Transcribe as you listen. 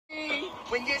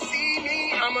When you see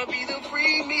me, I'ma be the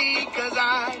free me. Cause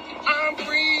I'm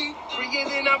free, freer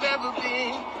than I've ever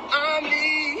been. I'm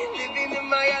me, living in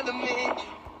my element.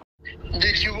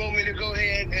 Did you want me to go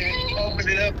ahead and open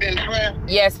it up in prayer?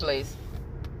 Yes, please.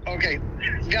 Okay.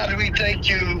 God, we thank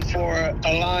you for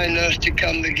allowing us to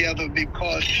come together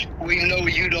because we know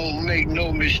you don't make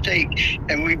no mistake.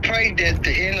 And we pray that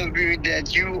the interview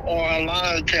that you are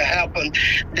allowing to happen,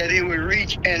 that it will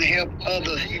reach and help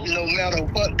others no matter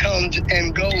what comes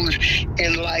and goes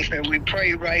in life. And we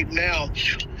pray right now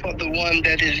for the one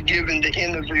that is giving the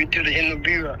interview to the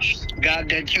interviewer. God,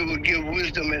 that you will give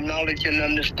wisdom and knowledge and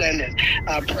understanding.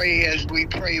 I pray as we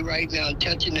pray right now,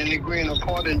 touching and agreeing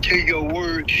according to your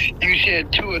word. You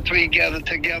said 2 or 3 gather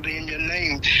together in your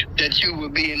name, that you will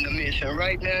be in the midst. And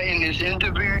right now in this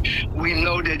interview, we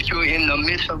know that you're in the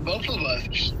midst of both of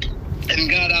us. And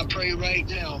God, I pray right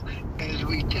now, as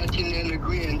we touching and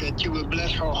agreeing, that you will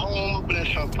bless her home, bless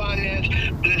her finance,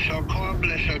 bless her car,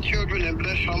 bless her children, and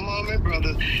bless her mom and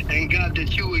brothers. And God,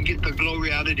 that you will get the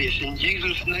glory out of this. In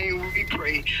Jesus' name we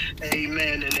pray.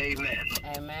 Amen and amen.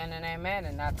 Amen and amen.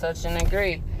 And I touch and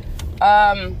agree.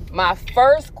 My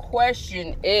first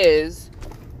question is,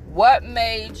 what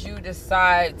made you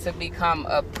decide to become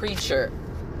a preacher?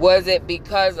 Was it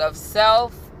because of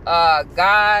self,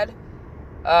 God,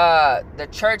 the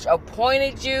church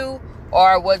appointed you,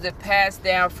 or was it passed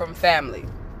down from family?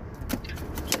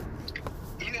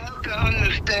 You have to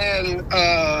understand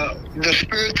the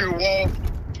spiritual walk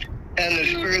and the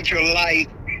spiritual life.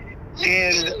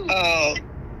 And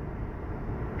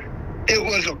it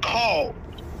was a call.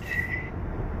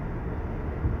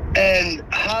 And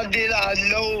how did I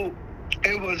know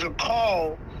it was a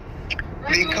call?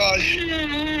 Because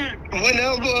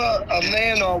whenever a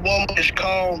man or a woman is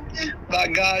called by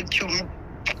God to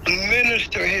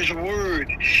minister his word,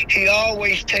 he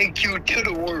always takes you to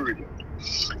the word.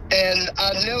 And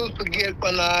I never forget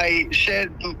when I said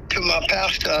to my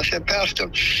pastor, I said, Pastor,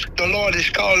 the Lord is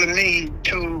calling me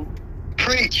to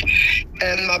preach.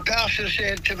 And my pastor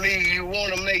said to me, you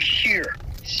want to make sure.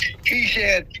 He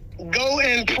said, go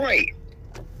and pray.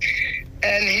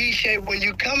 And he said, when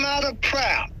you come out of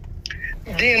prayer,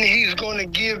 then he's going to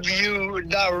give you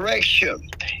direction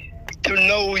to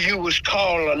know you was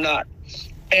called or not.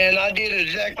 And I did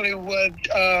exactly what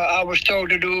I was told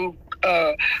to do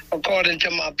according to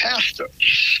my pastor.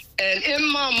 And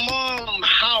in my mom's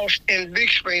house in Big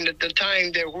Spring at the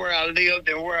time that where I lived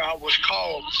and where I was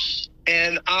called,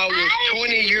 and I was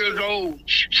 20 years old,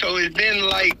 so it's been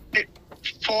like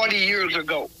 40 years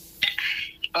ago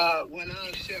when I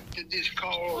accepted this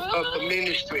call of the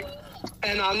ministry.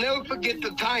 And I'll never forget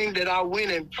the time that I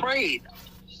went and prayed.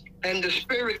 And the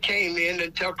Spirit came in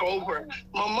and took over.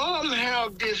 My mom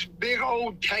had this big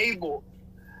old table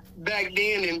back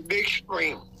then in Big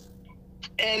Spring.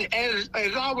 And as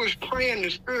I was praying, the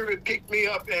Spirit picked me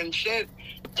up and said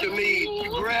to me,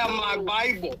 grab my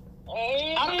Bible.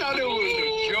 I thought it was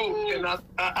a joke, and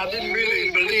I didn't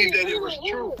really believe that it was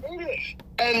true.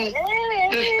 And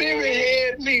the Spirit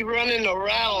had me running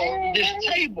around this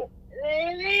table.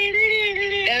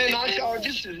 And I thought,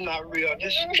 this is not real.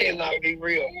 This cannot be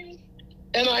real.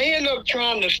 And I ended up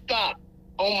trying to stop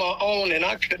on my own, and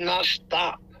I could not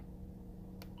stop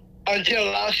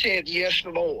until I said, yes,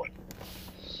 Lord.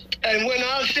 And when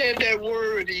I said that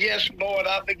word, yes, Lord,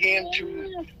 I began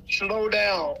to slow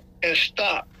down and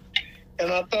stop.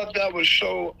 And I thought that was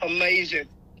so amazing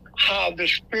how the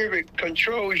Spirit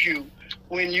controls you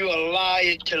when you allow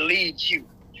it to lead you.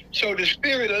 So the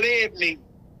Spirit led me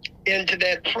into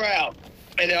that prayer,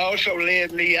 and it also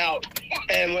led me out.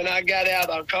 And when I got out,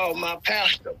 I called my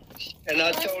pastor, and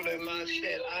I told him, I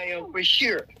said, I am for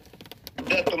sure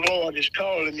that the Lord is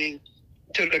calling me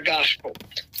to the gospel.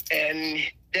 And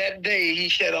that day, he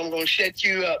said, I'm going to set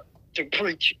you up to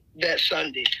preach that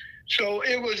Sunday. So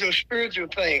it was a spiritual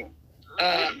thing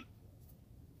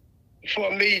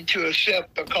for me to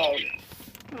accept the calling.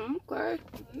 Okay.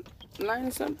 Learning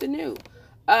something new.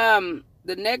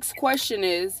 The next question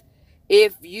is,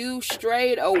 if you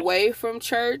strayed away from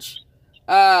church,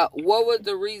 what was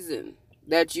the reason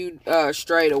that you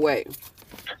strayed away?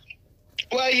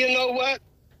 Well, you know what?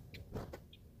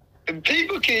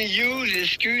 People can use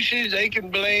excuses. They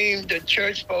can blame the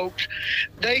church folks.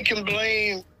 They can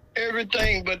blame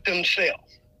everything but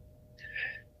themselves.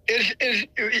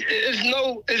 It's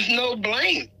no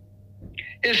blame.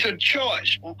 It's a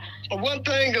choice. One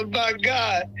thing about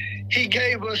God, he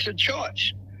gave us a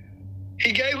choice.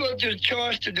 He gave us the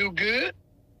choice to do good,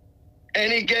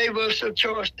 and he gave us a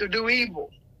choice to do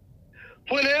evil.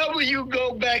 Whenever you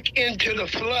go back into the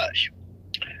flesh,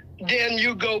 then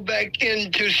you go back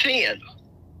into sin.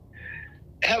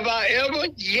 Have I ever?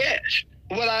 Yes.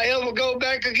 Will I ever go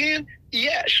back again?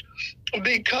 Yes,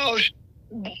 because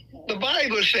the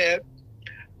Bible said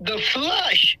the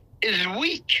flesh is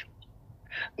weak,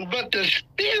 but the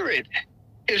spirit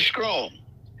is strong.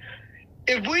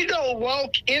 If we don't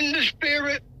walk in the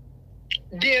spirit,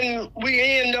 then we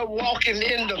end up walking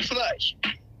in the flesh.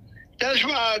 That's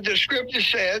why the scripture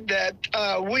said that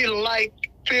we like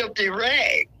filthy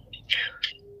rags.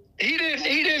 He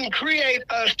didn't create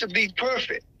us to be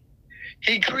perfect.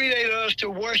 He created us to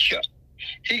worship.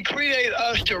 He created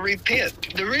us to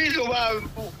repent. The reason why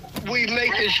we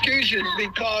make excuses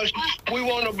because we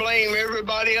want to blame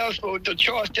everybody else for the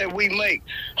choice that we make.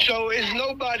 So it's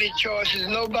nobody's choice. It's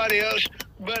nobody else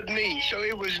but me. So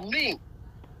it was me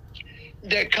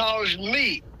that caused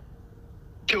me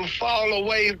to fall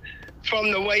away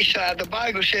from the wayside. The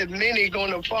Bible said many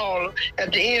going to fall.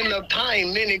 At the end of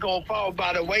time, many going to fall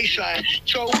by the wayside.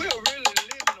 So we're really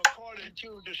living according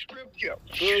to the scripture.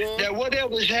 That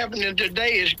whatever's happening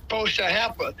today is supposed to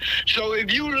happen. So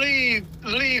if you leave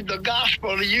the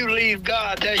gospel, you leave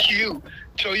God, that's you.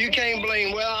 So you can't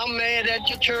blame, well, I'm mad at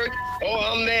the church or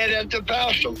I'm mad at the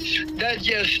pastor. That's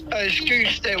just an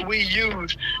excuse that we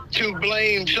use to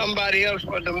blame somebody else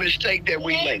for the mistake that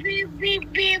we make.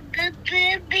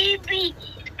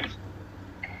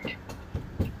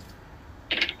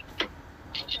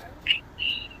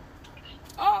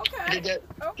 Oh, okay. Did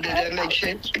that make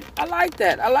sense? I like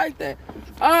that.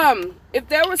 If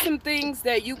there were some things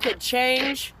that you could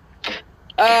change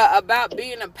about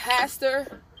being a pastor,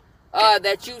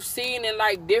 that you've seen in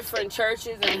like different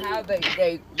churches and how they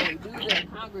do their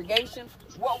congregations,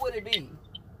 what would it be?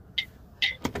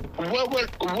 What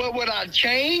would I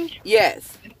change?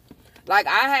 Yes. Like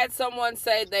I had someone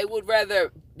say they would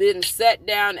rather been sat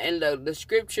down and the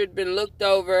scripture had been looked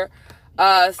over.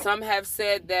 Some have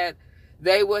said that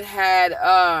they would had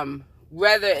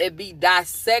rather it be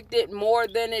dissected more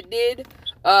than it did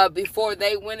before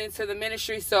they went into the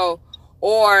ministry. So,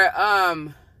 or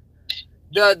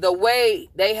the way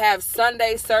they have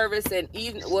Sunday service and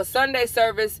Sunday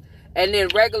service and then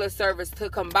regular service to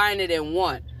combine it in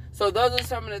one. So those are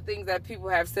some of the things that people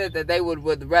have said that they would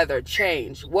rather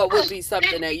change. What would be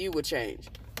something that you would change?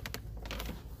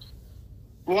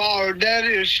 Wow, that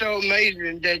is so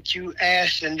amazing that you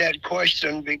asked that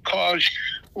question, because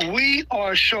we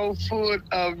are so full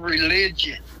of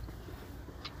religion.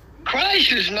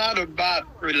 Christ is not about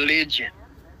religion.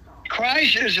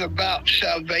 Christ is about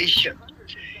salvation.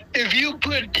 If you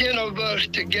put 10 of us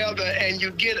together and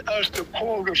you get us to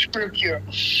quote a scripture,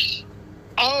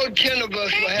 all 10 of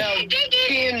us will have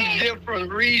 10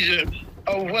 different reasons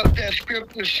of what that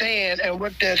scripture is saying and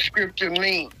what that scripture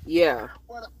means. Yeah.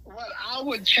 What I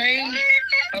would change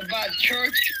about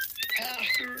church,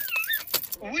 pastor,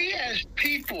 we as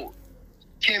people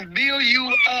can build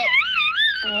you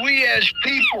up. We as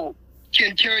people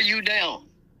can tear you down.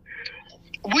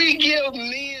 We give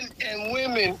men and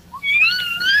women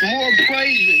more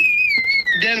praises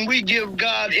than we give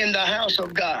God in the house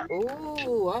of God.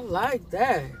 Ooh, I like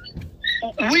that.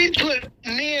 We put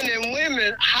men and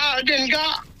women higher than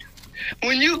God.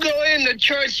 When you go into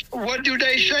church, what do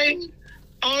they say?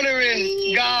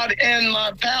 Honoring God and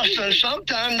my pastor.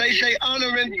 Sometimes they say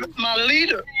honoring my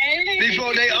leader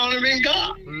before they honoring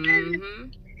God.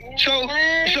 Mm-hmm. So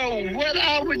what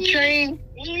I would change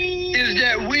is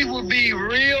that we will be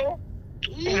real.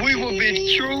 We will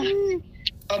be true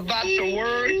about the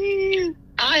word.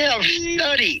 I have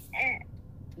studied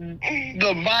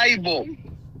the Bible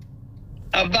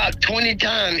about 20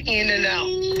 times in and out.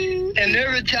 And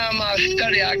every time I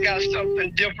study, I got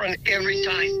something different every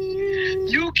time.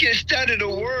 You can study the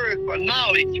word for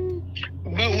knowledge,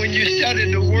 but when you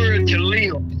study the word to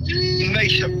live, it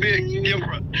makes a big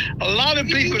difference. A lot of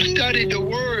people study the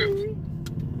word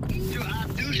to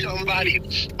outdo somebody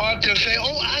or to say,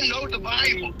 oh, I know the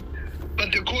Bible.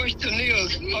 But the question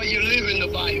is, are you living the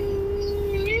Bible?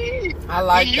 I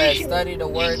like that. Study the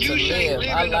word to live.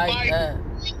 I like that.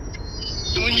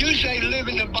 When you say live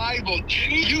in the Bible,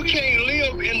 you can't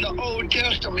live in the Old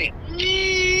Testament.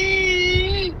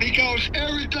 Because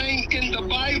everything in the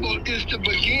Bible is the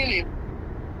beginning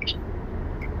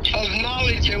of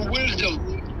knowledge and wisdom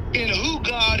in who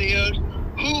God is,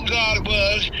 who God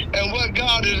was, and what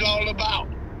God is all about.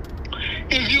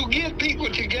 If you get people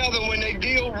together when they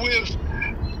deal with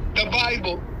the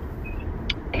Bible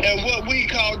and what we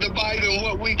call the Bible and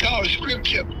what we call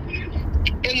Scripture,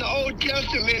 in the Old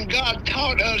Testament, God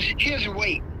taught us His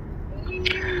way.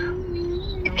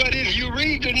 But if you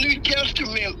read the New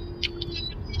Testament,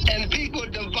 and people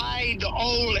divide the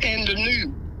old and the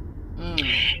new,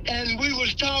 and we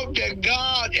was taught that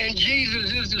God and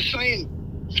Jesus is the same.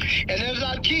 And as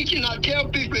I teach and I tell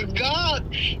people, if God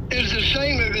is the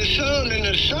same as his Son and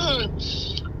the Son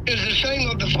is the same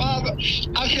as the Father,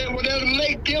 I said, well, that'll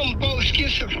make them both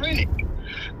schizophrenic.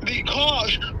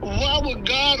 Because why would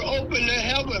God open the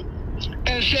heaven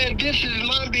and say, this is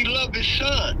my beloved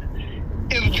Son?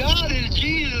 If God is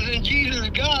Jesus and Jesus is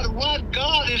God, why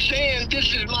God is saying,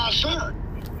 this is my Son?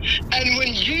 And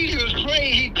when Jesus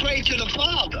prayed, he prayed to the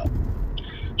Father.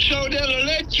 So that'll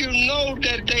let you know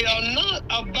that they are not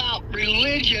about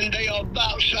religion, they are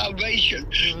about salvation.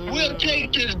 We'll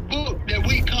take this book that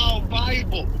we call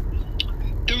Bible.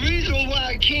 The reason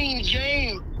why King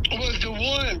James was the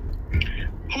one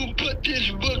who put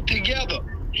this book together,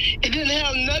 it didn't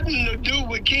have nothing to do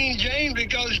with King James,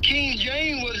 because King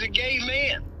James was a gay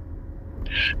man.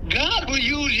 God will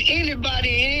use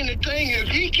anybody and anything. If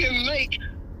he can make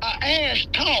an ass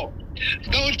talk,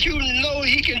 don't you know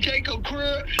he can take a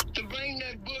prayer to bring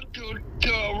that book to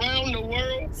around the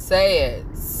world? Say it.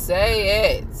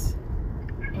 Say it.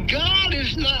 God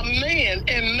is not man,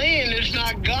 and man is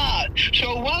not God.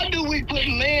 So why do we put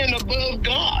man above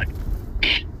God?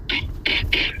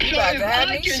 You about to have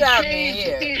me shouting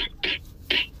here.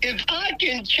 If I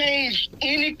can change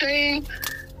anything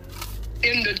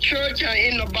in the church or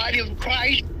in the body of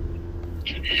Christ,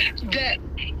 that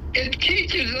it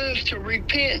teaches us to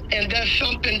repent, and that's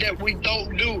something that we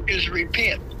don't do, is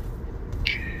repent.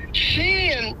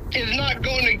 Sin is not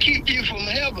going to keep you from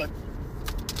heaven.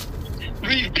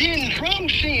 Repenting from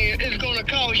sin is going to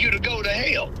cause you to go to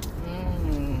hell.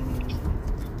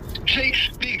 See,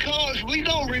 because we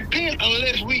don't repent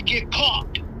unless we get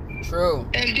caught. True.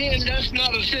 And then that's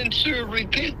not a sincere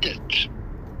repentance.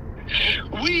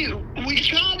 We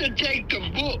try to take the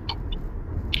book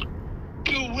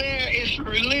to where it's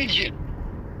religion.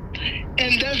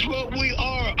 And that's what we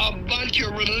are, a bunch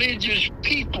of religious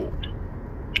people.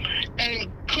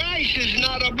 And Christ is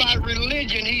not about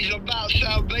religion, he's about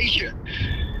salvation.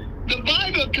 The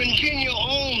Bible continue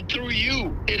on through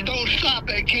you. It don't stop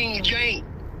at King James.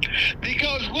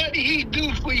 Because what he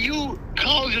do for you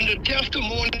causing the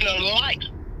testimony of life.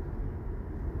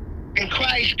 And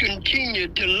Christ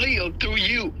continued to live through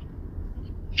you.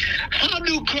 How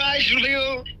do Christ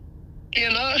live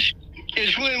in us?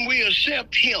 Is when we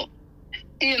accept him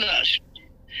in us.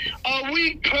 Are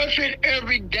we perfect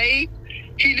every day?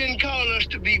 He didn't call us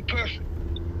to be perfect.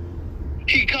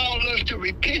 He called us to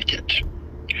repentance.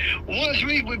 Once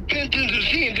we repentance of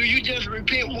sin, do you just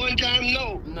repent one time?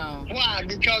 No. No. Why?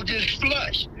 Because this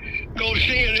flesh goes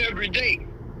sin every day.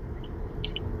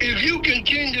 If you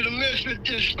continue to mess with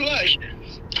this flesh,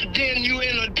 then you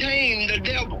entertain the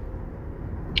devil.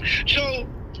 So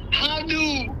how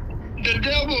do the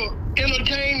devil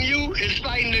entertain you? Is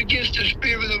fighting against the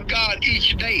Spirit of God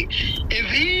each day.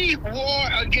 If he war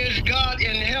against God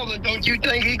in heaven, don't you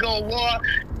think he gonna war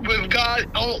with God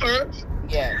on earth?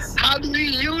 Yes. How do we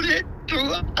use it?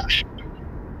 Through us.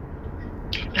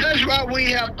 That's why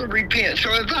we have to repent.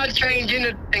 So if I change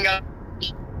anything,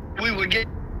 we would get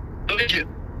religion.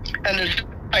 And it's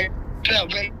like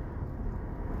salvation.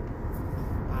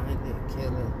 Find it,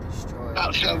 kill it, destroy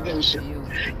it.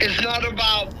 Salvation. It's not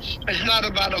about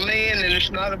a man, and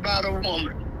it's not about a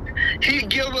woman. He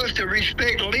give us to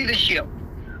respect leadership,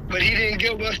 but he didn't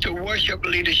give us to worship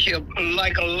leadership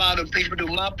like a lot of people do.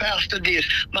 My pastor this,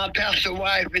 my pastor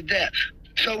wife is that.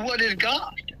 So what is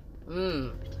God?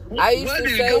 I used to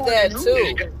say that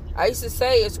too. I used to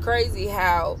say it's crazy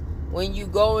how when you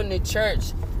go into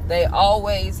church, they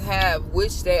always have,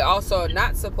 which they also are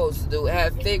not supposed to do,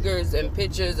 have figures and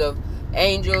pictures of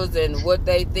angels and what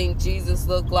they think Jesus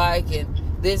looked like and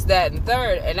this, that, and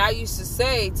third. And I used to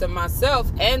say to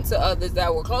myself and to others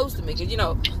that were close to me, because, you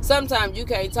know, sometimes you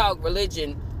can't talk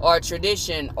religion or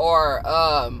tradition or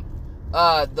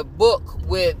the book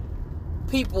with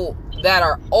people that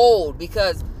are old,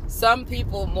 because some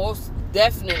people most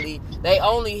definitely, they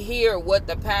only hear what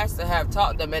the pastor have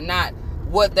taught them and not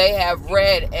what they have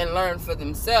read and learned for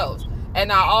themselves.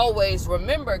 And I always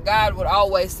remember God would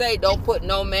always say, don't put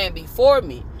no man before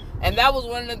me. And that was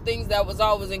one of the things that was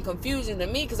always in confusion to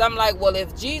me, because I'm like, well,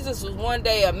 if Jesus was one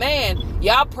day a man,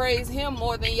 y'all praise him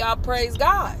more than y'all praise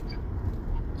God.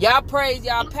 Y'all praise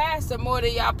y'all pastor more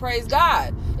than y'all praise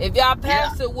God. If y'all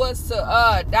pastor was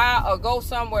to die or go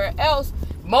somewhere else,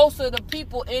 most of the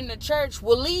people in the church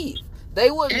will leave. They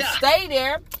wouldn't stay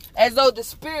there, as though the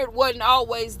spirit wasn't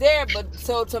always there. But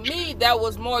so to me, that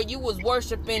was more, you was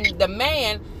worshiping the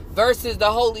man versus the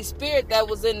Holy Spirit that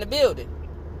was in the building.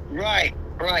 Right.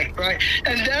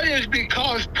 And that is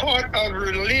because part of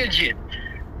religion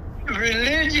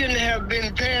have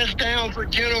been passed down for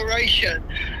generations.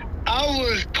 I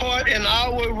was part and I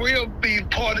will be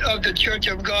part of the Church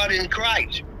of God in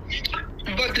Christ.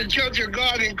 But the Church of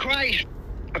God in Christ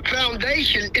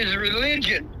foundation is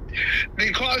religion,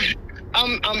 because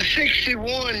I'm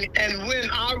 61, and when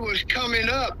I was coming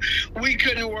up, we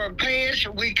couldn't wear pants,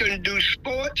 we couldn't do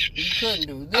sports. You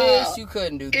couldn't do this, you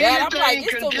couldn't do that. I'm like,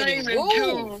 it's too many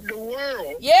rules. The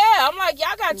world. Yeah, I'm like,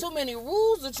 y'all got too many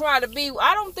rules to try to be.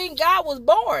 I don't think God was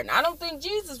born. I don't think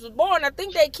Jesus was born. I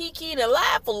think they kikied and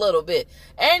laugh a little bit.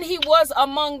 And he was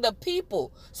among the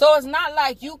people. So it's not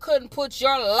like you couldn't put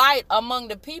your light among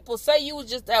the people. Say you was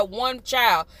just that one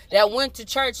child that went to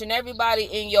church and everybody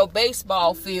in your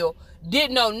baseball field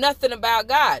didn't know nothing about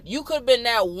God. You could have been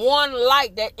that one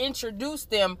light that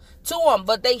introduced them to him,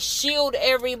 but they shield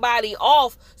everybody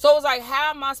off. So it's like,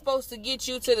 how am I supposed to get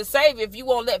you to the Savior if you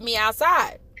won't let me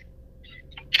outside?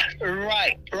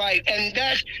 Right. And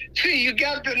you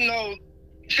got to know,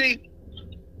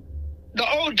 the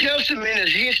Old Testament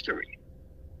is history.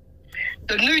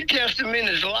 The New Testament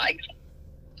is life.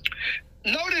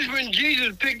 Notice when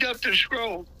Jesus picked up the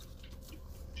scroll,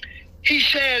 he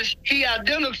says he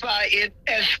identified it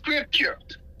as scripture.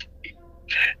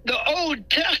 The Old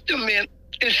Testament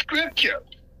is scripture.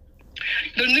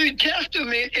 The New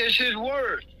Testament is his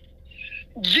word.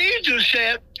 Jesus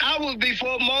said, I was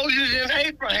before Moses and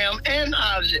Abraham and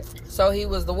Isaac. So he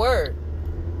was the word.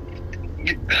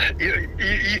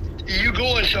 You're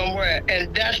going somewhere,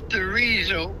 and that's the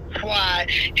reason why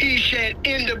he said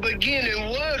in the beginning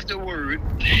was the word,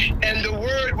 and the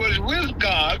word was with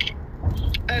God,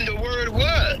 and the word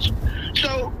was.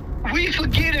 So we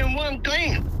forgetting one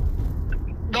thing.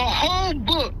 The whole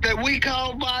book that we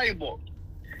call Bible,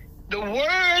 the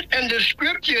word and the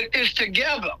scripture is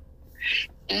together.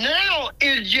 Now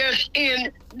it's just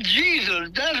in Jesus.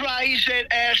 That's why he said,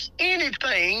 ask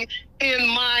anything in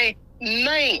my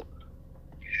name.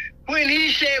 When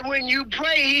he said, when you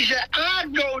pray, he said, I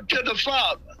go to the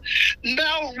Father.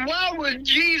 Now, why would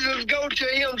Jesus go to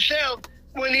himself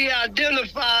when he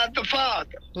identified the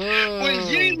Father? When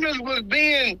Jesus was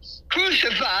being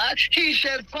crucified, he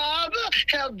said, Father,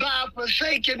 have thou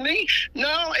forsaken me?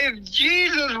 Now, if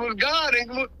Jesus was God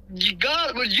and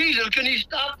God was Jesus, can he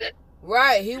stop it?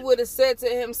 Right. He would have said to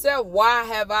himself, why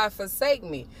have I forsaken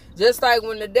me? Just like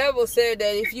when the devil said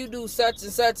that if you do such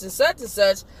and such and such and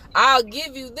such, I'll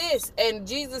give you this. And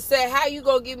Jesus said, how you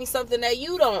going to give me something that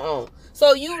you don't own?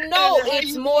 So you know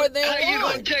it's more than one. How you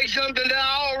going to take something that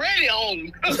I already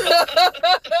own?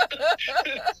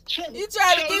 You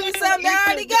trying to give me something I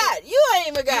already got. You ain't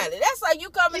even got it. That's like you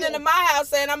coming into my house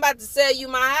saying, I'm about to sell you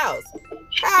my house.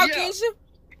 How, Keisha?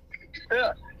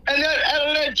 Yeah. And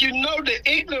that'll let you know the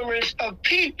ignorance of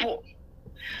people.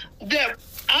 That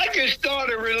I can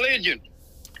start a religion.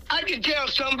 I can tell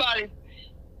somebody,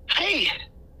 hey,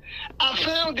 I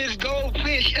found this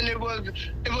goldfish and it was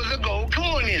a gold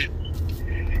coin in it.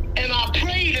 And I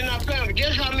prayed and I found it.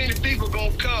 Guess how many people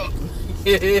gonna come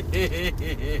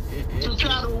to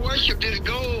try to worship this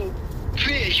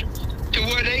goldfish to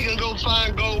where they can go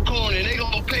find gold coin, and they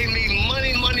gonna pay me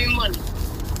money.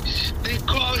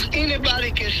 Because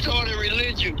anybody can start a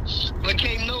religion, but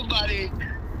can't nobody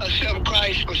accept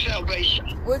Christ for salvation.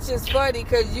 Which is funny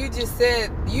because you just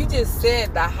said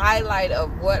the highlight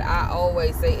of what I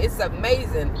always say. It's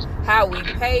amazing how we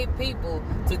pay people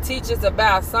to teach us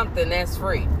about something that's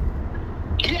free.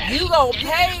 Yes. You gonna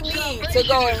pay me to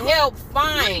go help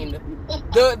find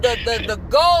the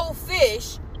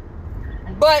goldfish,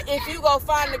 but if you go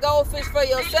find the goldfish for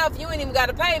yourself, you ain't even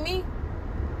gotta pay me.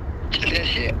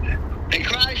 That's it. And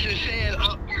Christ is saying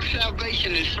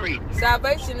salvation is free.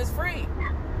 Salvation is free.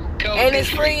 And it's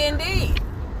free indeed.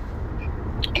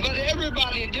 But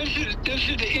everybody, this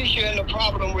is the issue and the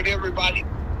problem with everybody.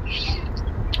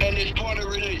 And it's part of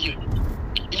religion.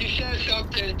 You said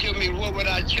something to me, what would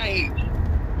I change?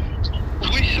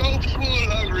 We're so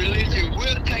full of religion.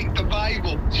 We'll take the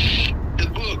Bible, the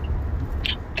book,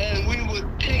 and we would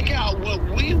take out what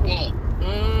we want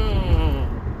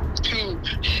to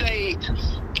say.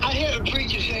 I heard a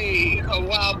preacher say a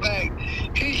while back,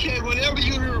 he said, whenever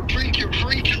you hear a preacher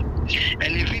preach,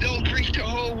 and if he don't preach the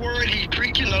whole word, he's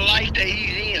preaching the life that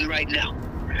he's in right now.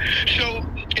 So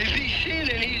if he's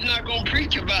sinning, he's not going to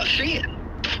preach about sin.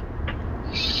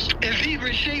 If he's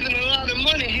receiving a lot of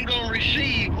money, he's going to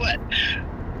receive what?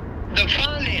 The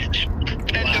finance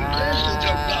and the blessings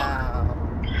of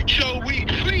God. So we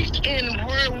preach in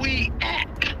where we at.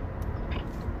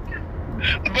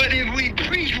 But if we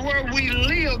preach where we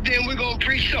live, then we're going to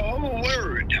preach the whole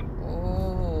word.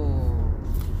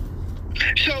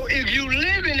 So if you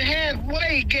live in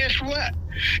halfway, guess what?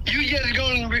 You just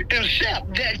going to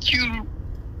accept that you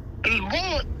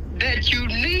want that you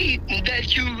need, and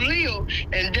that you live,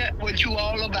 and that what you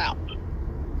all about.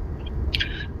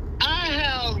 I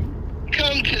have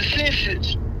come to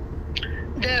senses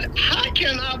that how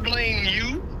can I blame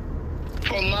you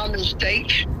for my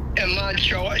mistakes and my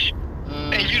choice,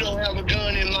 and you don't have a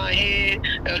gun in my head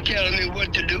telling me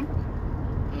what to do?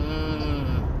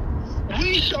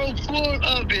 We so full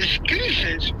of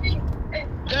excuses.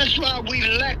 That's why we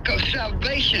lack of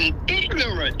salvation,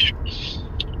 ignorance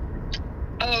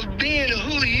of being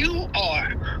who you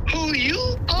are. Who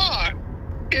you are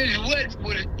is what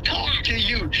was taught to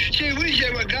you. See, we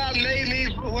say, well, God made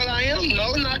me for what I am.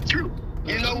 No, not true.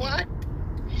 You know why?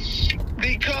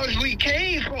 Because we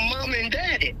came from mom and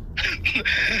daddy.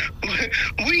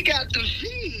 We got the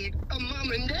seed of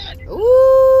mom and daddy.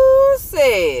 Ooh,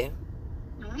 say.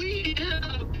 We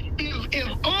have,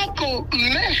 if uncle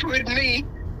mess with me,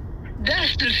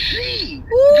 that's the seed.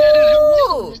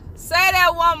 Ooh, say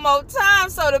that one more time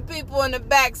so the people in the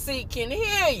back seat can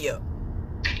hear you.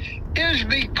 It's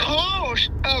because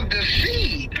of the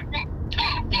seed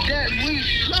that we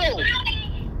sow.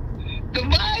 The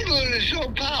Bible is so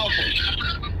powerful.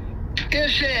 It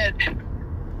said,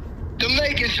 to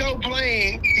make it so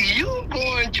plain, you're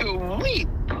going to reap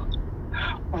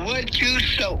what you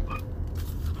sow.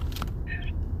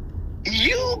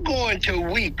 You're going to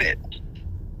reap it.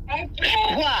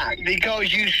 Why?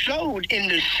 Because you sowed in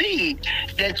the seed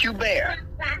that you bear.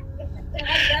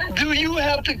 Do you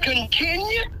have to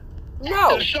continue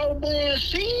to sow the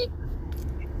seed?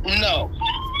 No.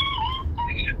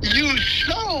 You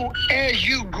sow as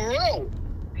you grow,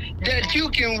 that you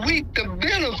can reap the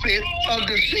benefit of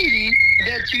the seed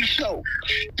that you sow.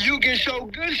 You can sow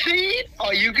good seed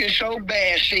or you can sow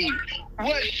bad seed.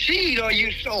 What seed are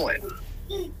you sowing?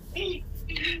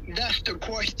 That's the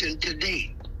question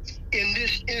today in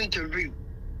this interview.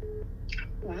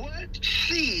 What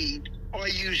seed are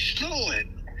you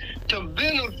sowing to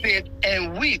benefit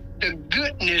and reap the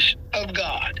goodness of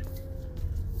God?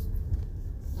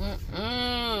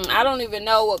 I don't even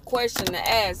know what question to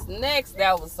ask next.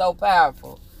 That was so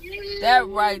powerful. That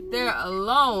right there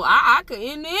alone, I could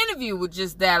end the interview with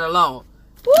just that alone.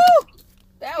 Woo!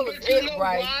 That was it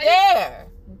right there.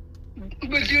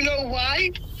 But you know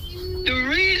why? The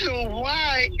reason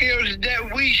why is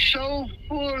that we so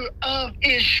full of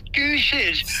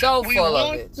excuses. So we full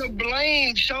of it. We want to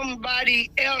blame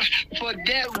somebody else for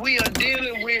that we are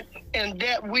dealing with and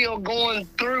that we are going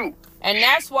through. And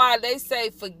that's why they say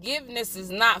forgiveness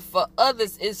is not for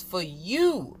others, it's for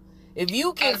you. If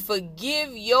you can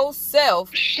forgive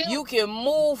yourself, you can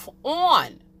move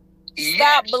on.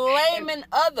 Stop blaming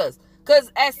others.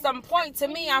 Because at some point, to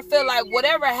me, I feel like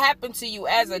whatever happened to you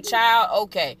as a child,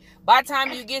 okay. By the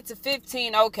time you get to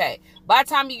 15, okay. By the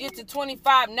time you get to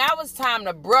 25, now it's time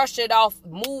to brush it off,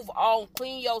 move on,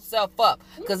 clean yourself up.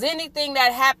 Because anything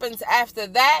that happens after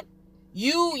that,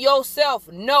 you yourself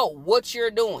know what you're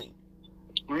doing.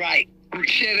 Right.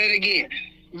 Say that again.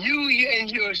 You and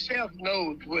yourself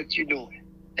know what you're doing.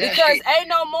 Because ain't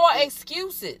no more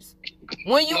excuses.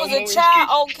 When you was a child,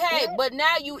 okay, but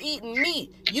now you eating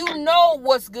meat. You know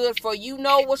what's good for you. You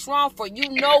know what's wrong for you.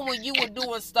 You know when you were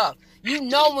doing stuff. You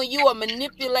know when you were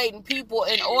manipulating people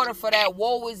in order for that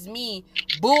woe is me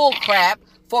bull crap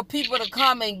for people to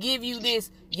come and give you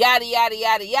this yada, yada,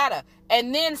 yada, yada.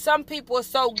 And then some people are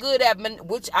so good at,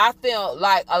 which I feel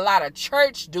like a lot of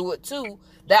church do it too,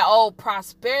 that old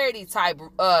prosperity type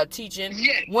teaching,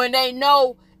 when they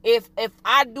know if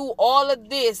I do all of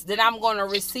this, then I'm going to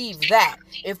receive that.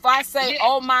 If I say,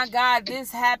 oh my God,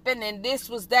 this happened and this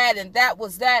was that and that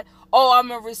was that, oh, I'm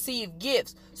going to receive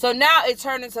gifts. So now it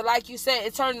turned into, like you said,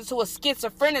 it turned into a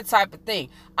schizophrenic type of thing.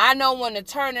 I know when to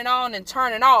turn it on and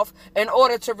turn it off in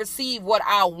order to receive what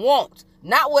I want.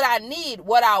 Not what I need,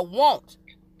 what I want.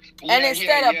 And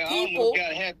instead of people...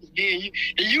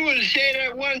 You would have said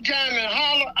that one time and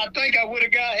holler, I think I would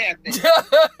have got happy.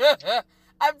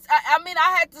 I mean,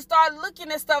 I had to start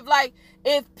looking at stuff like,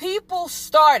 if people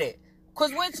started,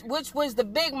 because which was the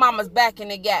big mamas back in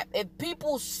the gap, if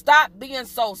people stop being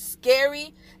so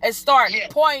scary and start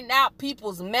pointing out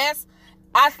people's mess,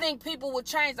 I think people would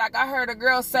change. Like I heard a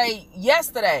girl say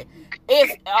yesterday,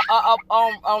 if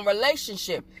on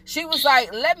relationship, she was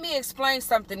like, let me explain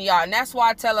something to y'all. And that's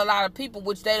why I tell a lot of people,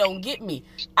 which they don't get me.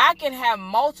 I can have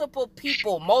multiple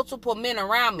people, multiple men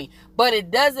around me, but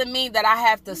it doesn't mean that I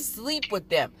have to sleep with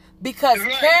them. Because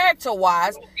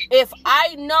character-wise, if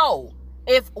I know,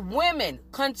 if women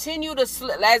continue to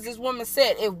sleep, as this woman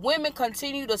said, if women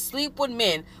continue to sleep with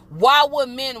men, why would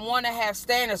men want to have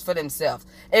standards for themselves?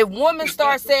 If women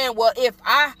start saying, well, if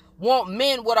I want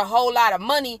men with a whole lot of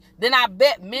money, then I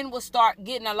bet men will start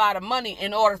getting a lot of money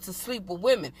in order to sleep with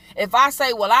women. If I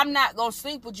say, well, I'm not going to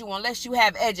sleep with you unless you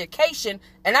have education,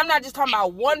 and I'm not just talking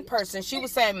about one person, she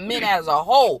was saying men as a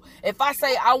whole. If I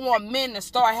say I want men to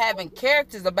start having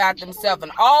characters about themselves,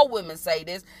 and all women say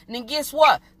this, then guess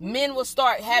what? Men will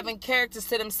start having characters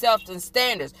to themselves and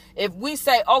standards. If we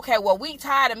say, okay, well, we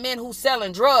tired of men who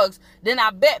selling drugs, then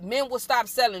I bet men will stop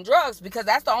selling drugs, because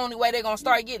that's the only way they're going to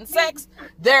start getting sex.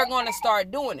 They're going to start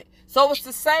doing it. So it's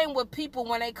the same with people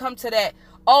when they come to that,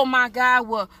 oh my God,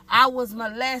 well, I was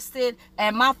molested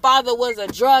and my father was a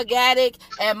drug addict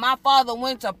and my father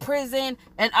went to prison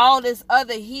and all this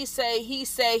other he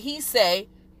say.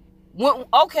 When,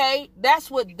 okay,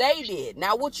 that's what they did.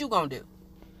 Now what you gonna do?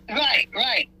 Right.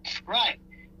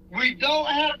 We don't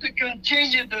have to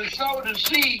continue to sow the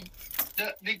seed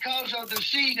because of the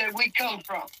seed that we come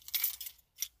from.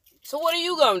 So what are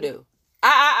you gonna do?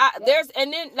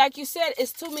 And then, like you said,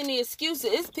 it's too many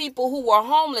excuses. It's people who were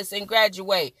homeless and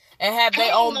graduate and have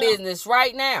their own business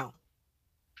right now.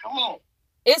 Come on.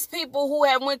 It's people who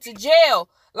have went to jail.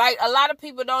 Like, a lot of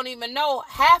people don't even know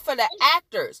half of the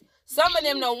actors. Some of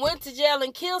them done went to jail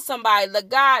and killed somebody. The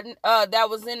guy that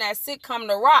was in that sitcom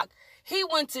The Rock, he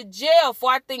went to jail for,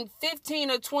 I think,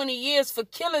 15 or 20 years for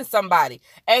killing somebody.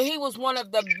 And he was one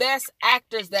of the best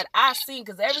actors that I've seen,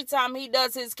 because every time he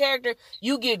does his character,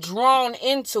 you get drawn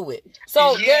into it.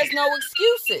 So there's no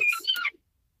excuses.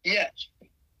 Yes.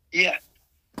 Yeah.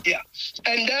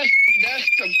 And that's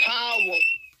the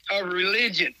power of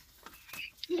religion.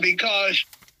 Because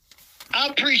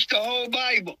I preach the whole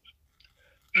Bible,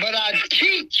 but I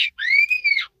teach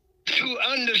to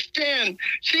understand.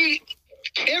 See,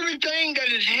 everything that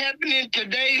is happening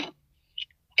today,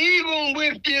 even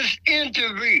with this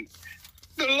interview,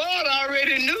 the Lord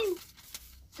already knew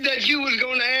that you was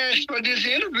going to ask for this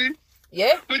interview.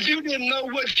 Yeah. But you didn't know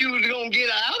what you was going to get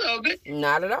out of it.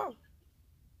 Not at all.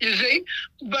 You see?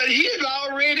 But He's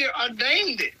already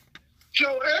ordained it.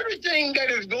 So everything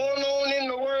that is going on in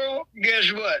the world,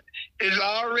 guess what? It's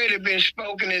already been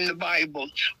spoken in the Bible.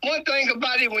 One thing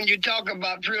about it, when you talk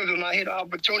about prison, I had an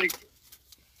opportunity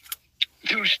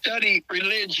to study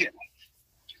religion.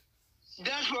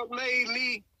 That's what made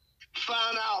me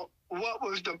find out what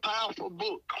was the powerful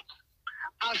book.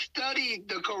 I studied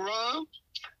the Quran.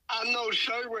 I know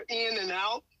Surah in and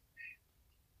out.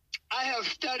 I have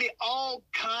studied all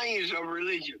kinds of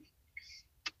religion.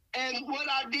 And what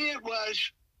I did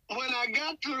was, when I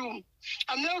got through,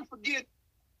 I'll never forget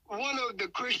one of the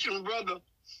Christian brothers.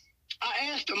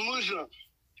 I asked a Muslim,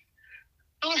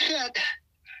 I said,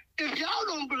 if y'all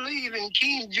don't believe in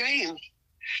King James,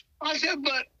 I said,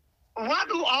 but why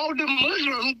do all the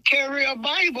Muslims carry a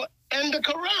Bible and the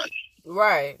Quran?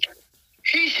 Right.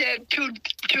 He said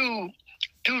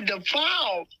to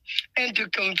defile and to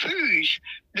confuse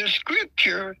the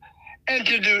scripture and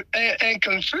and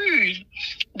confuse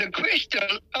the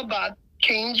Christian about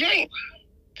King James.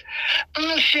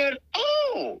 I said,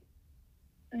 oh,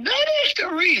 that is the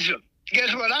reason.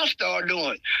 Guess what I started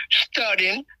doing?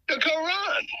 Studying the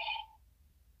Quran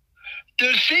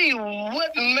to see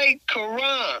what make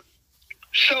Quran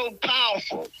so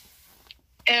powerful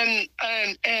and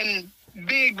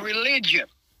big religion.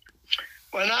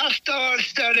 When I started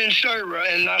studying Surah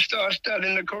and I started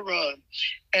studying the Quran,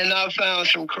 and I found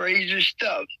some crazy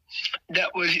stuff that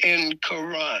was in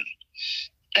Quran.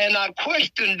 And I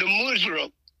questioned the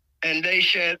Muslim, and they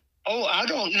said, oh, I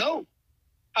don't know.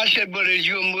 I said, but is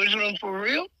you a Muslim for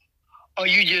real? Or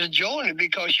you just joined it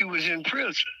because you was in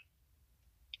prison?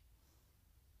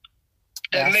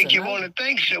 That make you want to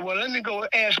think, so, well, let me go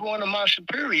ask one of my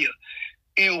superiors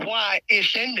and why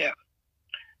it's in there.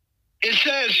 It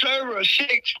says Surah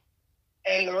 6,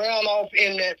 and around off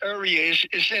in that area,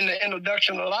 it's in the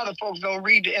introduction. A lot of folks don't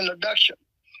read the introduction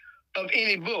of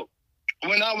any book.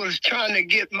 When I was trying to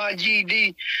get my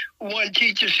GED, one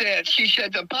teacher said, she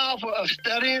said, the power of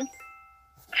studying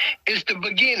is the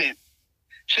beginning.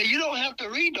 So you don't have to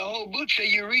read the whole book. So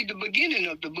you read the beginning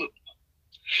of the book.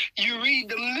 You read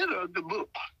the middle of the book.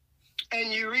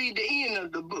 And you read the end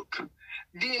of the book.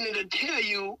 Then it'll tell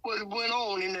you what went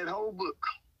on in that whole book.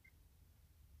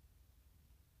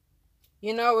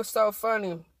 You know, it's so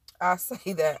funny. I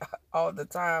say that all the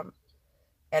time.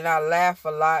 And I laugh a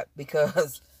lot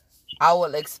because I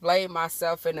will explain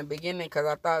myself in the beginning because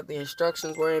I thought the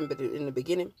instructions were in the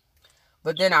beginning.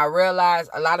 But then I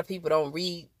realized a lot of people don't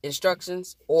read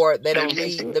instructions, or they don't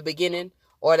read the beginning,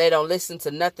 or they don't listen to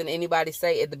nothing anybody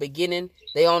say at the beginning.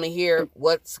 They only hear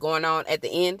what's going on at the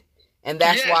end. And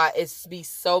that's why it's be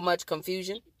so much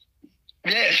confusion.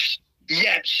 Yes.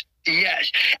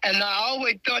 Yes. And I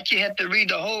always thought you had to read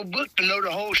the whole book to know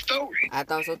the whole story. I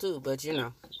thought so too, but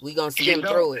we gonna see You him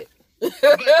know? through it. But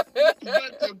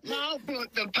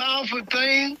the powerful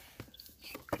thing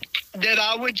that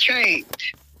I would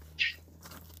change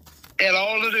at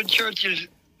all of the churches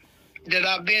that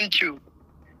I've been to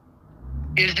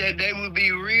is that they would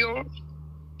be real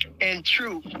and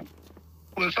true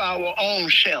with our own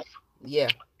self. Yeah.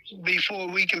 Before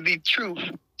we can be true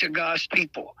to God's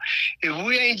people. If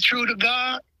we ain't true to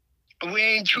God, we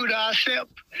ain't true to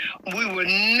ourselves, we will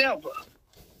never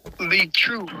be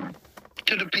true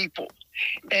to the people.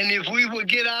 And if we would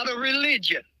get out of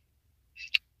religion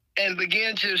and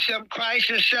begin to accept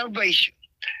Christ as salvation,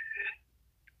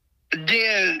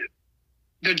 then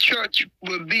the church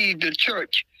will be the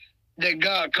church that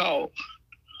God called.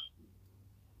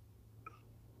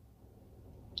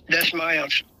 That's my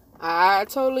answer. I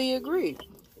totally agree.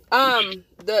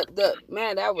 The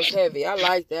man, that was heavy. I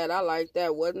like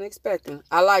that. Wasn't expecting.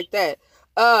 I like that.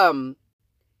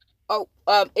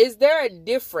 Is there a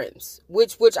difference?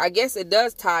 Which I guess it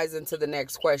does ties into the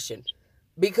next question.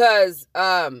 Because,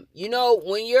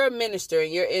 when you're a minister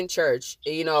and you're in church,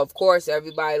 of course,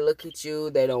 everybody look at you.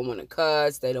 They don't want to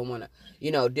cuss. They don't want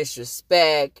to,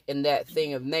 disrespect and that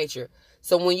thing of nature.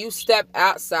 So when you step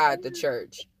outside the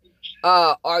church,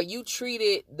 are you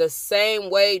treated the same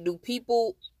way?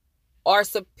 Are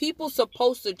people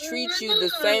supposed to treat you the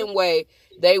same way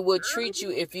they would treat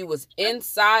you if you was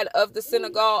inside of the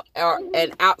synagogue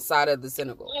and outside of the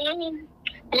synagogue?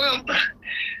 Well,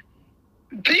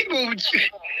 people,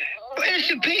 it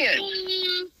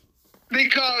depends.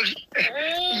 Because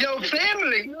your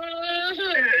family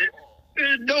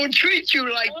don't treat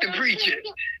you like the preacher.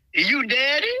 You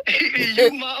daddy,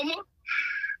 you mama,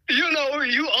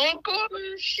 you uncle,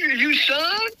 you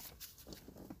son.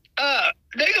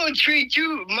 They gonna treat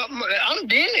you. I'm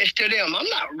Dennis to them. I'm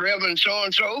not Reverend so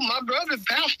and so. My brother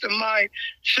pastor, my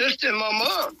sister, and my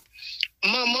mom.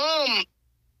 My mom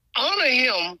honor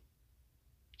him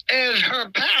as her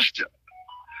pastor,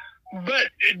 but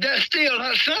that's still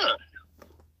her son.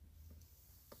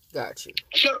 Gotcha.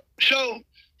 So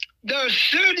there are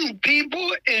certain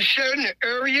people in certain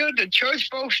areas, the church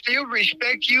folks still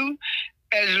respect you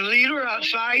as a leader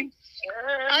outside.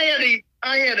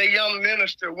 I had a young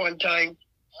minister one time,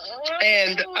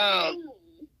 and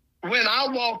when I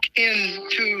walk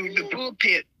into the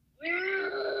pulpit,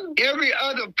 every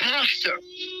other pastor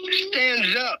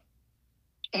stands up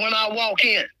when I walk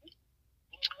in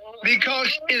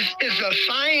because it's a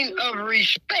sign of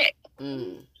respect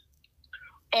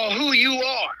of who you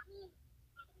are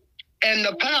and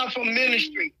the powerful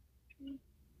ministry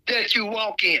that you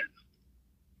walk in.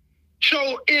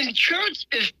 So in church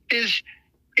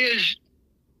is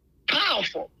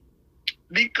powerful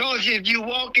because if you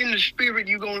walk in the spirit,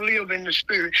 you're going to live in the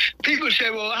spirit. People say,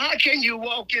 well, how can you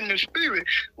walk in the spirit?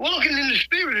 Walking in the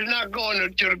spirit is not going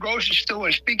to the grocery store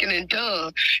and speaking in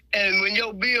tongues. And when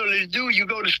your bill is due, you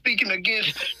go to speaking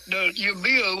against your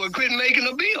bill. Well, quit making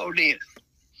a bill then.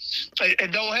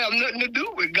 It don't have nothing to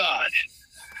do with God.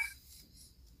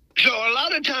 So a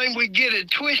lot of times we get it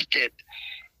twisted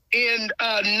in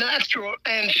natural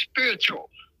and spiritual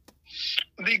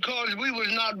because we was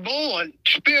not born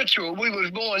spiritual, we was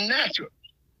born natural.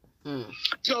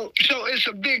 So it's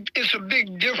a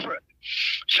big difference.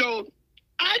 So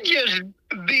I just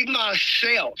be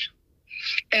myself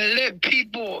and let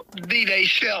people be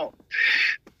themselves.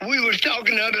 We was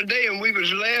talking the other day and we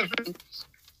was laughing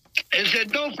and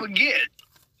said, don't forget,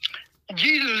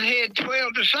 Jesus had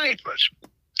 12 disciples.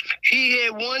 He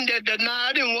had one that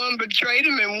denied him, one betrayed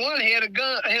him, and one had a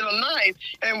gun, had a knife,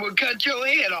 and would cut your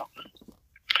head off.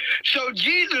 So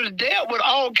Jesus dealt with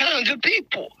all kinds of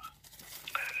people.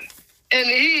 And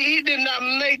he did not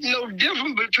make no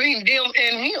difference between them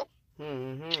and him.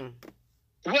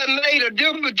 Mm-hmm. What made a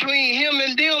difference between him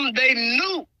and them, they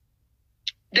knew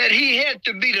that he had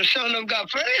to be the Son of God.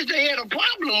 First, they had a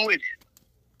problem with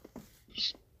it.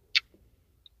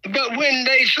 But when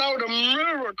they saw the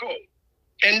miracle,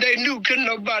 and they knew couldn't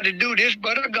nobody do this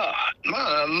but a God.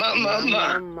 My.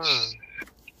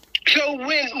 So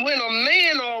when a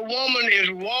man or a woman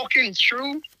is walking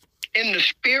true in the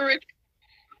spirit,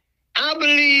 I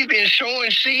believe in sowing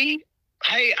seed.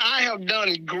 Hey, I have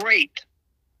done great.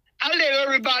 I let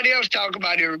everybody else talk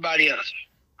about everybody else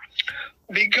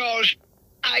because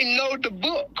I know the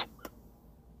book.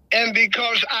 And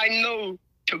because I know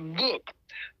the book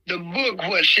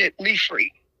will set me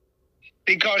free.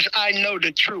 Because I know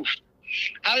the truth.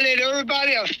 I let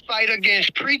everybody else fight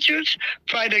against preachers,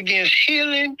 fight against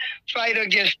healing, fight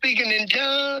against speaking in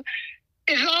tongues.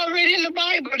 It's already in the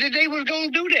Bible that they was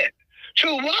going to do that.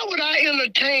 So why would I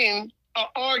entertain an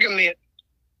argument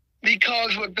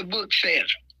because what the book says.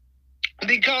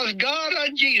 Because God or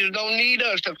Jesus don't need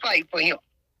us to fight for him.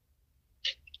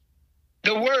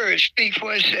 The word speaks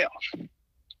for itself.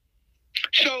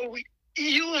 So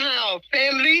you have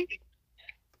family.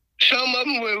 Some of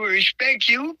them will respect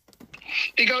you.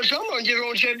 Because some of them just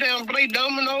gonna sit down and play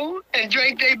dominoes and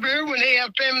drink their beer when they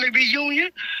have family reunion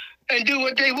and do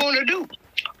what they want to do.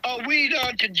 Are we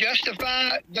there to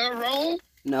justify their wrong?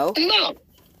 No. No.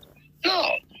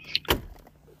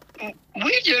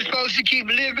 We just supposed to keep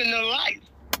living the life,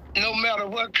 no matter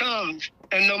what comes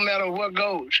and no matter what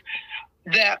goes.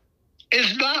 That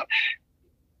is not,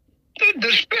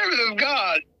 the Spirit of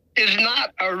God is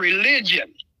not a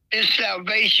religion. It's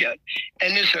salvation,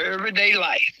 and it's an everyday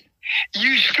life.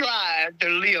 You strive to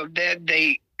live that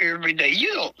day every day.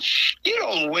 You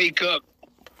don't wake up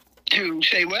to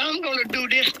say, well, I'm going to do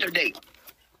this today.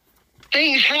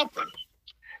 Things happen.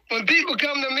 When people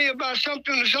come to me about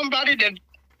something to somebody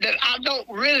that I don't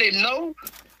really know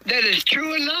that is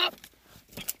true or not,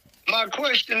 my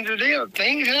question to them,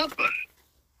 things happen.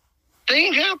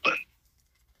 Things happen.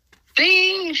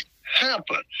 Things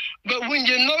happen. But when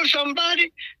you know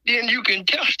somebody, then you can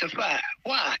testify.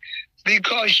 Why?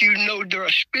 Because you know their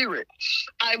spirit.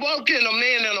 I walked in a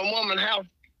man and a woman house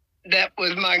that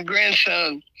was my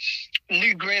grandson's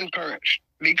new grandparents,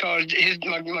 because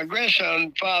my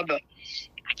grandson's father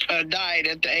died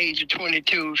at the age of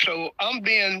 22. So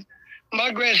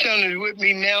my grandson is with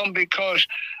me now because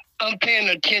I'm paying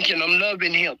attention. I'm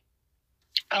loving him.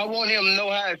 I want him to know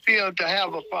how it feels to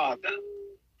have a father.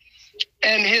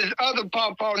 And his other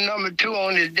papa, number 2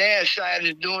 on his dad's side,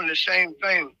 is doing the same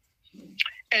thing.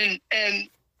 And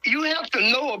you have to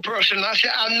know a person. I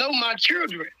said, I know my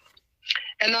children.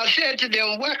 And I said to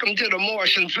them, welcome to the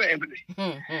Morrison family.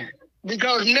 Mm-hmm.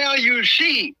 Because now you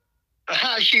see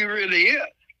how she really is.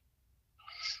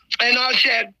 And I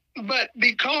said, but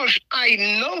because I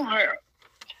know her,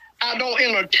 I don't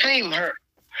entertain her.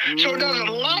 So there's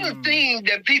a lot of things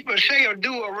that people say or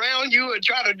do around you or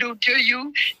try to do to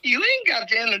you. You ain't got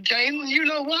to entertain them. You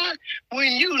know why?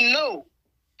 When you know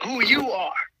who you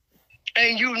are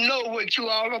and you know what you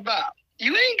all about,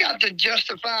 you ain't got to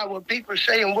justify what people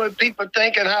say and what people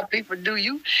think and how people do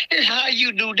you. It's how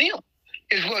you do them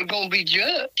is what's going to be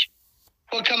judged.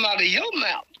 What come out of your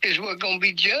mouth is what's going to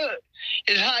be judged.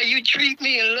 It's how you treat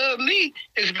me and love me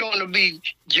is going to be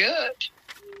judged.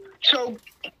 So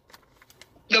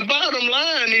the bottom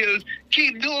line is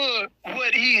keep doing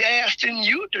what he's asking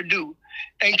you to do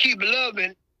and keep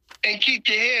loving and keep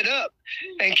your head up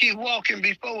and keep walking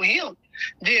before him.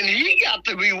 Then he got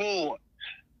the reward.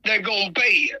 They're going to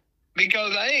pay you,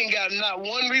 because I ain't got not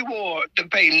one reward to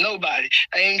pay nobody.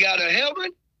 I ain't got a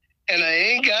heaven and I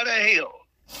ain't got a hell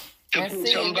to put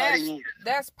somebody in.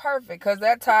 That's perfect, because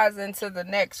that ties into the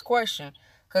next question.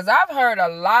 Because I've heard a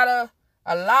lot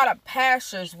of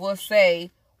pastors will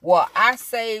say, well, I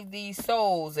saved these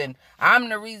souls, and I'm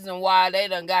the reason why they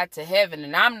done got to heaven,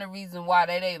 and I'm the reason why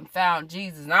they done found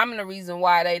Jesus, and I'm the reason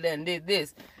why they done did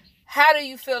this. How do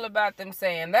you feel about them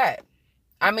saying that?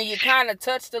 I mean, you kind of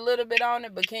touched a little bit on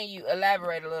it, but can you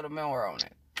elaborate a little more on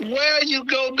it? Well, you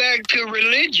go back to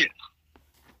religion.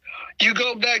 You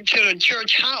go back to the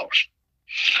church house.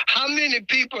 How many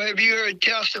people have you heard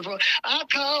testify? I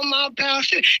called my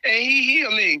pastor and he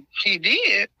healed me. He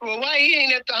did. Well, why he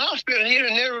ain't at the hospital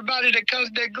healing everybody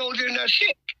that goes in there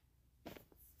sick?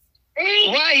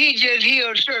 Why he just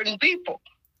healed certain people?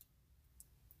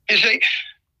 You see,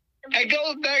 it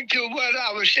goes back to what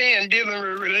I was saying, dealing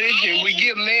with religion. We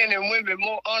give men and women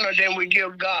more honor than we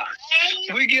give God.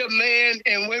 We give men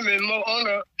and women more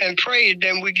honor and praise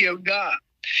than we give God.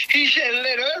 He said,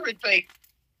 let everything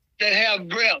that have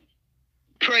breath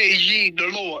praise ye the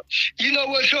Lord. You know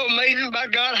what's so amazing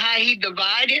about God? How he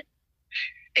divided?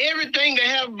 Everything that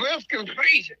have breath can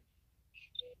praise him.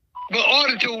 But in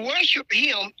order to worship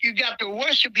him, you got to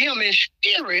worship him in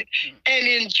spirit and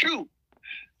in truth.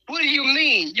 What do you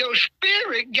mean? Your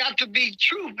spirit got to be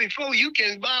true before you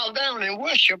can bow down and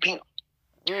worship him.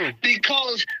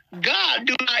 Because God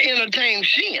do not entertain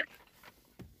sin.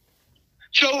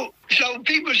 So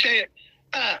people say,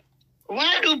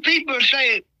 why do people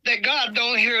say that God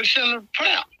don't hear a sinner's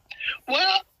prayer?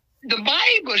 Well, the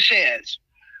Bible says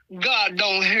God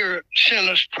don't hear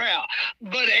sinner's prayer,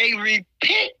 but a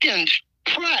repentance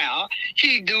prayer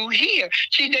he do hear.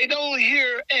 See, they don't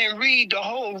hear and read the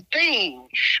whole thing.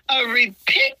 A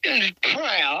repentance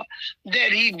prayer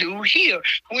that he do hear.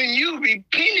 When you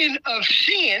repenting of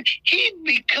sin, he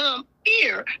become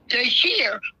ear to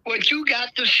hear what you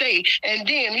got to say, and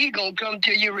then he gonna come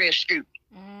to your rescue.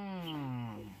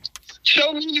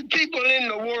 So many people in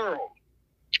the world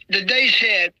that they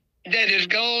said that is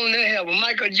gone to heaven.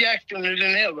 Michael Jackson is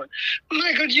in heaven.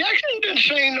 Michael Jackson didn't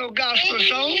sing no gospel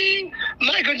song.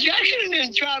 Michael Jackson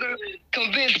didn't try to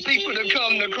convince people to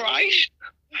come to Christ.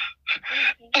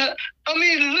 I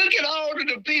mean, look at all of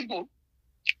the people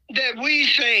that we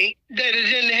say that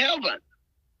is in heaven.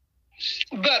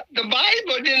 But the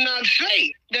Bible did not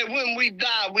say that when we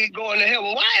die, we go into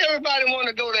heaven. Why everybody want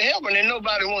to go to heaven and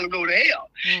nobody want to go to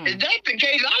hell? If that's the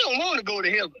case, I don't want to go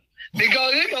to heaven.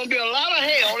 Because there's going to be a lot of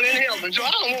hell in heaven, so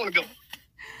I don't want to go.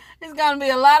 There's going to be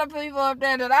a lot of people up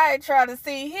there that I ain't trying to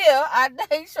see here. I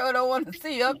ain't sure don't want to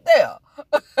see up there.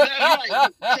 That's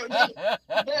right. So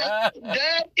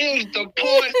that is the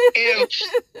point. If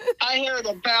I heard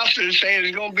a pastor say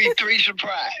there's going to be 3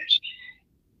 surprises.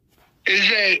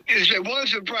 It said one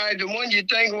surprise, the one you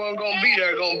think wasn't going to be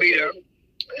there, going to be there.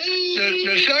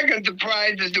 The second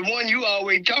surprise is the one you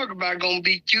always talk about going to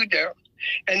beat you there.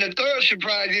 And the third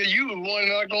surprise is you the one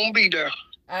not gonna be there.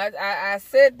 I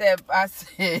said that.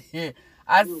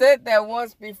 I said that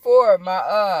once before.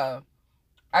 I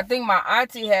think my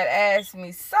auntie had asked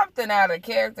me something out of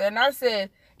character, and I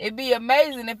said it'd be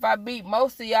amazing if I beat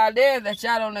most of y'all there that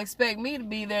y'all don't expect me to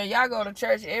be there. Y'all go to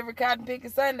church every cotton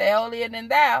picking Sunday, holier than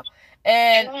thou,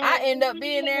 and I end up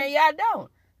being there and y'all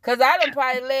don't, cause I done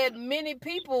probably led many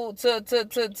people to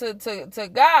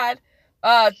God.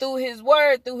 Through his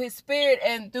word, through his spirit,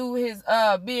 and through his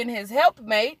being his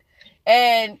helpmate,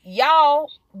 and y'all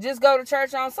just go to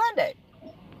church on Sunday.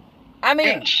 I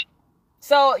mean, yes.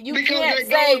 So you because can't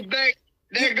say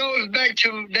that goes back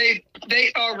to they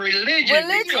are religion.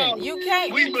 You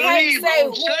can't say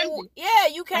who. Yeah,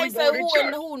 you can't say who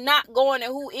and who not going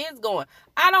and who is going.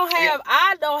 I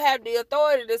don't have the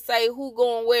authority to say who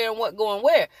going where and what going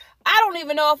where. I don't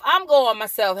even know if I'm going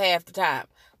myself half the time,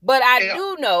 but I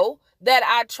do know that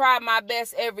I try my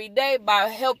best every day by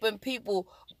helping people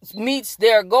meet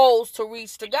their goals to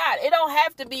reach to God. It don't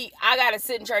have to be, I got to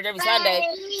sit in church every Sunday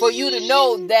for you to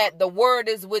know that the word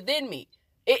is within me.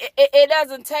 It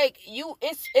doesn't take you.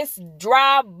 It's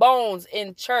dry bones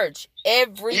in church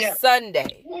every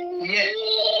Sunday.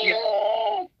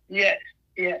 Yeah.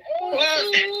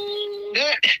 Well,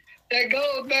 that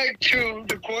goes back to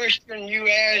the question you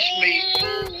asked me.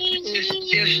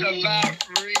 It's about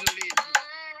religion.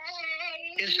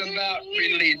 It's about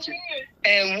religion.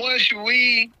 And once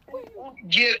we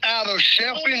get out of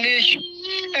selfishness,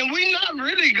 and we're not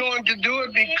really going to do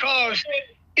it because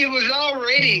it was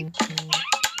already, the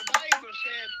Bible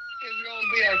said it's going to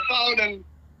be a falling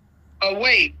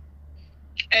away.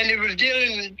 And it was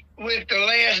dealing with the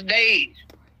last days.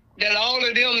 That all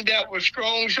of them that were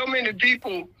strong, so many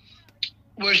people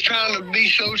was trying to be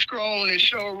so strong and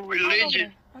so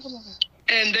religious.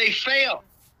 And they failed.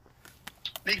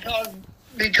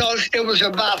 Because it was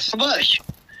about flesh.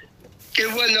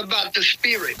 It wasn't about the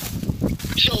spirit.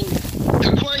 So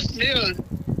the question is,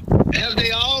 have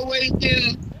they always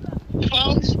been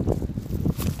false?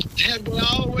 Have they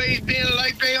always been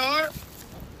like they are?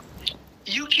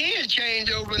 You can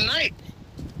change overnight.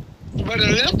 But a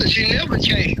leprosy never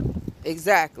changed.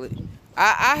 Exactly.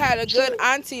 I had a good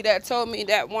auntie that told me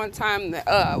that one time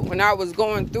that, when I was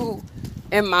going through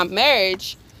in my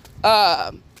marriage,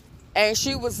 and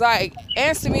she was like,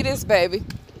 answer me this, baby.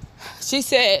 She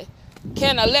said,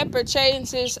 can a leopard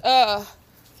change his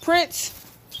prints?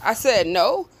 I said,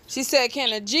 no. She said,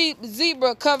 can a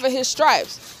zebra cover his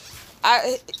stripes?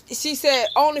 She said,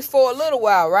 only for a little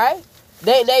while, right?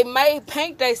 They may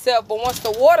paint themselves, but once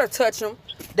the water touch them,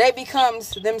 they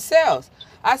becomes themselves.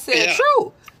 I said,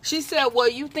 true. She said, well,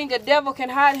 you think a devil can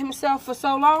hide himself for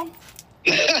so long?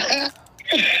 I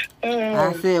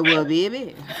said, well,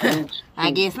 baby, I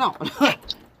guess not.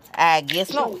 I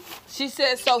guess not. She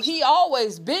said, so he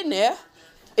always been there.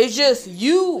 It's just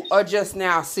you are just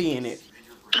now seeing it.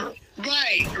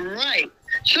 Right.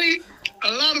 See,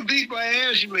 a lot of people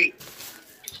ask me,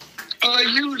 are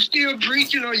you still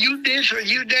preaching? Are you this or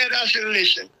you that? I said,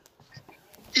 listen,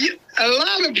 a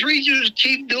lot of preachers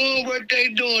keep doing what they're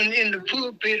doing in the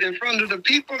pulpit in front of the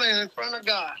people and in front of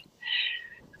God.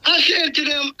 I said to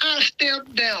them, I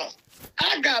stepped down.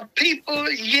 I got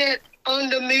people yet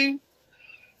under me,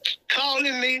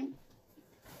 calling me.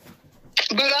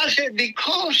 But I said,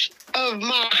 because of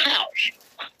my house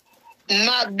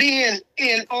not being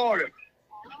in order,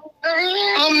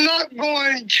 I'm not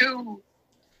going to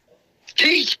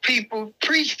teach people,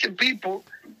 preach to people,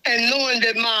 and knowing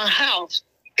that my house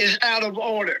is out of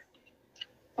order.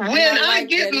 When I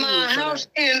get my house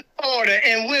in order,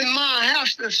 and when my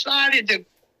house decided to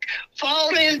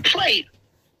fall in place,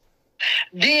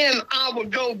 then I will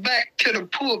go back to the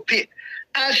pulpit.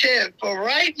 I said, for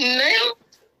right now,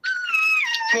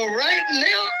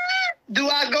 do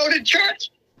I go to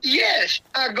church? Yes,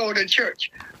 I go to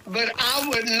church, but I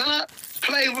would not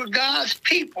play with God's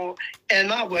people,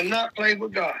 and I would not play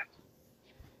with God.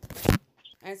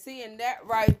 And seeing that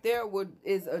right there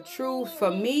is a true, for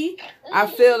me, I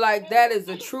feel like that is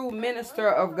a true minister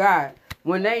of God.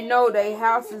 When they know their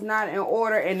house is not in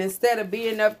order, and instead of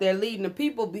being up there leading the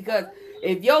people, because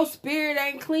if your spirit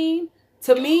ain't clean,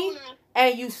 to me,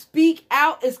 and you speak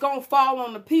out, it's going to fall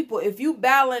on the people. If you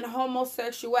battling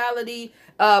homosexuality,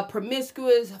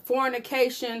 promiscuous,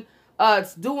 fornication,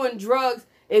 doing drugs,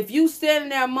 if you standing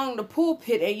there among the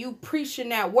pulpit and you preaching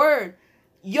that word,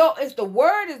 it's the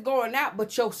word is going out,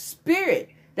 but your spirit.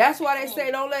 That's why they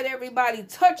say don't let everybody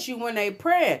touch you when they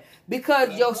pray,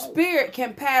 because your spirit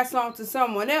can pass on to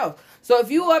someone else. So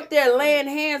if you up there laying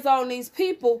hands on these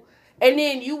people, and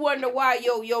then you wonder why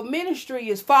your ministry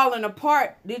is falling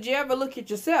apart, did you ever look at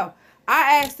yourself?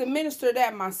 I asked the minister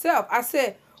that myself. I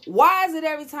said, why is it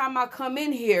every time I come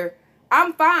in here,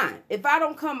 I'm fine. If I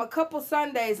don't come a couple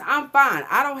Sundays, I'm fine.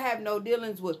 I don't have no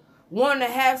dealings with wanting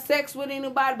to have sex with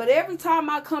anybody, but every time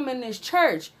I come in this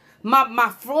church, my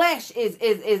flesh is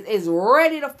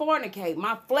ready to fornicate.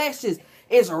 My flesh is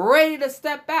ready to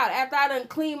step out after I done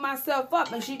clean myself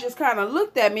up. And she just kind of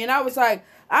looked at me, and I was like,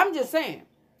 I'm just saying.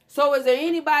 So is there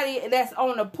anybody that's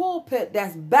on the pulpit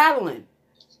that's battling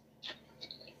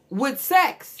with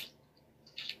sex?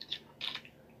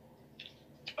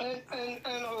 And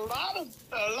a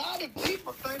lot of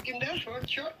people thinking that's what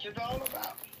church is all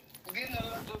about. Getting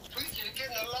the preachers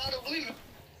getting a lot of women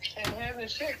and having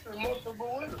sex with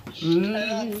multiple women. Mm-hmm. And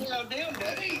I tell them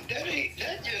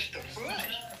that's just the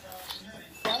flesh.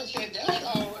 I said that's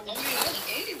all. I mean that's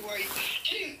anyway.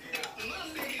 See, my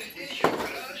biggest issue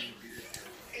with us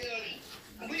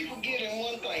is we forgetting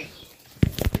one thing.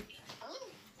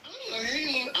 I'm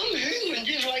human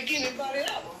just like anybody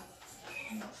else.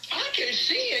 I can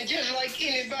sin just like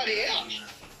anybody else.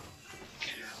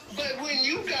 But when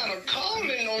you got a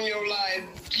calling on your life,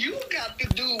 you got to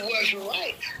do what's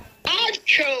right. I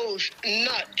chose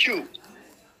not to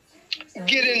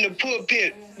get in the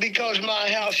pulpit because my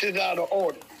house is out of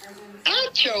order. I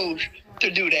chose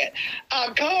to do that.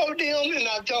 I called them and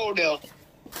I told them.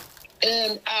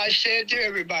 And I said to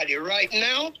everybody, right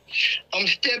now, I'm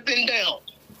stepping down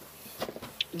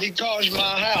because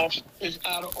my house is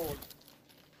out of order.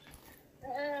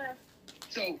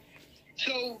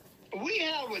 So we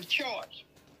have a choice,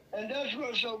 and that's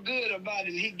what's so good about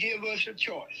it. He give us a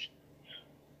choice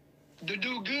to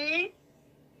do good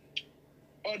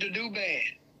or to do bad.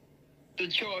 The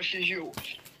choice is yours.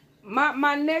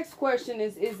 My next question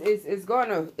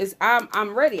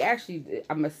I'm ready. Actually,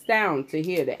 I'm astounded to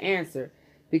hear the answer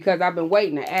because I've been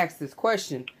waiting to ask this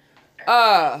question.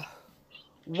 Why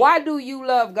do you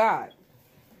love God?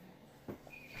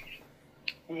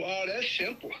 Wow, that's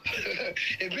simple.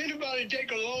 If anybody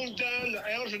take a long time to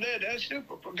answer that, that's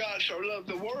simple. For God so loved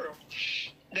the world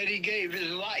that he gave his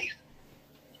life.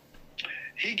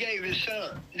 He gave his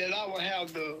son that I will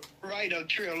have the right of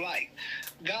true life.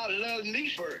 God loved me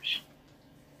first.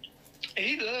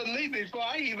 He loved me before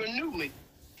I even knew me.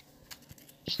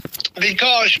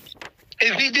 Because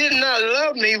if he did not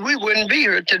love me, we wouldn't be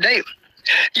here today.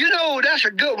 You know, that's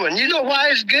a good one. You know why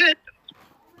it's good?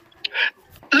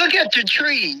 Look at the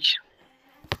trees.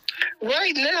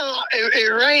 Right now,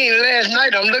 it rained last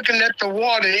night. I'm looking at the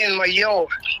water in my yard.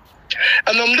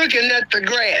 And I'm looking at the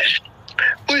grass.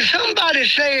 Would somebody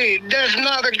say there's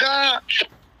not a God?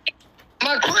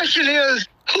 My question is,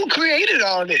 who created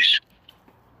all this?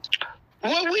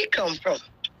 Where we come from?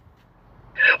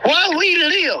 Why we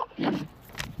live?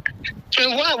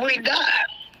 And why we die?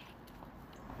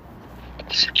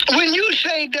 When you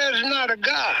say there's not a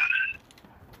God,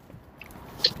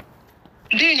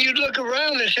 then you look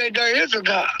around and say there is a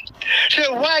God.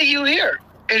 So why are you here?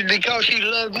 It's because he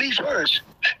loved me first,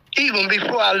 even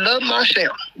before I loved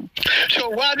myself. So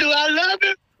why do I love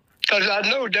him? Because I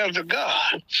know there's a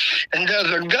God. And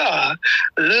there's a God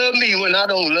love me when I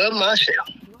don't love myself.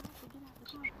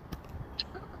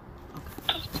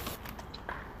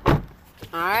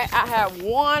 All right, I have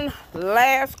one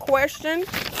last question.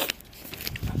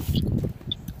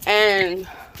 And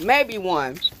maybe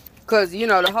one. Because, you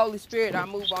know, the Holy Spirit, I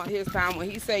move on his time.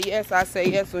 When he say yes, I say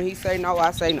yes. When he say no,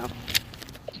 I say no.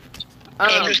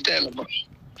 Understandable.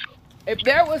 If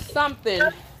there was something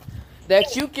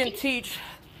that you can teach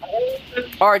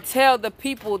or tell the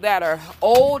people that are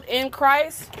old in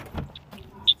Christ,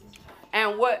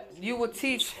 and what you would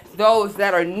teach those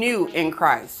that are new in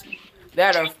Christ,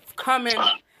 that are coming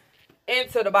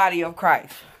into the body of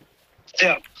Christ.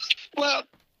 Yeah. Well,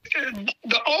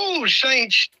 the old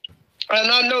saints, and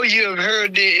I know you have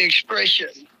heard the expression,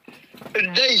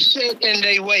 they sit and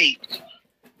they wait.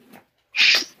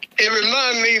 It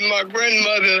reminded me of my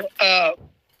grandmother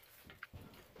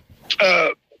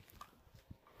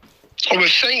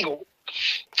was single,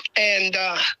 and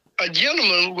a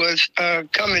gentleman was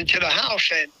coming to the house,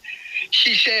 and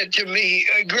she said to me,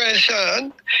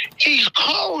 grandson, he's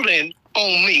calling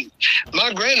on me.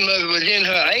 My grandmother was in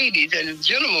her 80s, and the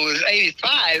gentleman was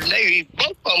 85. They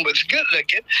both of them was good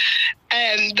looking.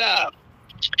 And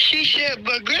she said,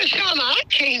 but grandson, I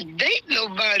can't date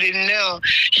nobody now.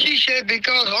 She said,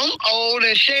 because I'm old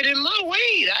and set in my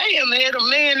ways. I haven't had a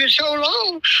man in so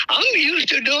long. I'm used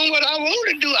to doing what I want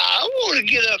to do. I want to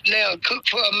get up now and cook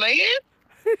for a man.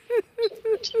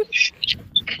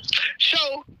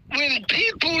 So when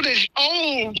people is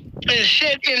old and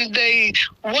set in their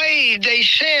ways, they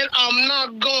said, I'm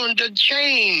not going to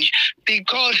change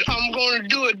because I'm going to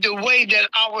do it the way that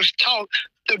I was taught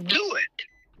to do it.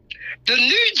 The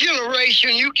new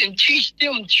generation, you can teach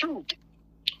them truth.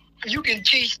 You can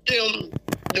teach them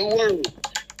the word.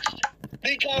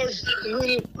 Because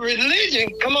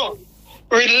religion, come on,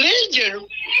 religion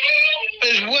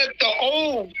is what the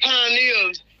old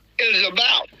pioneers is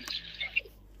about.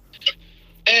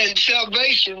 And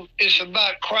salvation is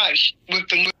about Christ with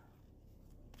the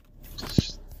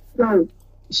new.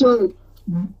 So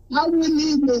I wouldn't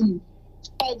even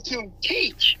have to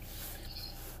teach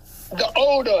the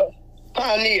older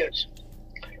pioneers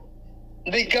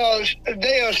because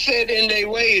they are set in their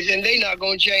ways and they're not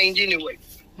going to change anyway.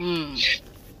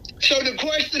 So the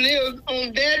question is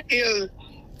on that is,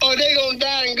 are they going to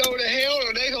die and go to hell, or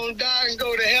are they going to die and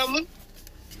go to heaven?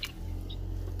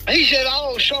 He said,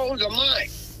 all souls are mine.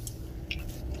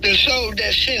 The soul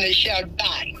that sinneth shall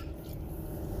die.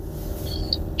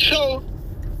 So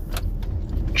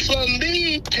for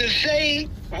me to say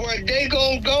where they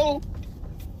going to go,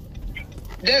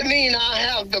 that means I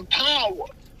have the power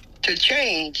to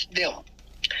change them.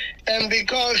 And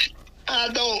because I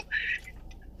don't,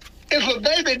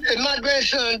 if my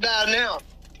grandson died now,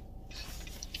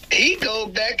 he go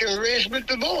back and rest with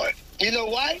the Lord. You know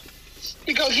why?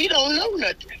 Because he don't know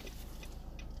nothing.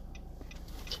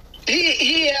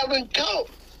 He haven't taught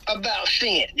about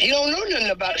sin. He don't know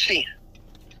nothing about sin.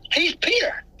 He's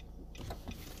pure.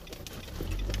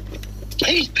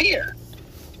 He's pure.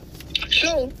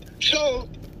 So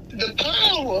the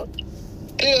power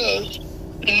is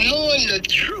knowing the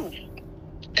truth,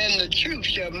 and the truth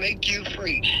shall make you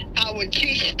free. I would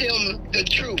teach them the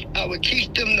truth. I would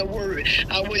teach them the word.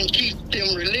 I wouldn't teach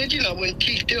them religion. I wouldn't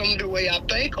teach them the way I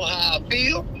think or how I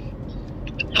feel.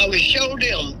 I would show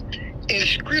them in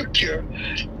scripture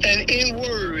and in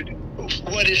word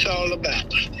what it's all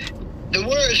about. The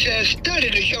word says, study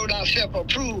to show thyself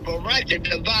approved, or right to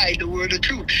divide the word of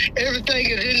truth. Everything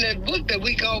is in that book that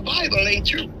we call Bible ain't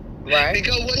true. Right.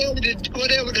 Because whatever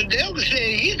the devil said,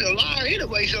 he's a liar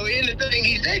anyway, so anything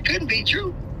he said couldn't be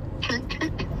true.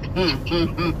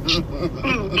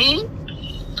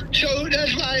 So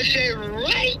that's why I say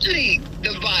rightly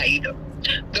divide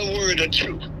the word of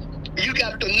truth. You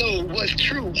got to know what's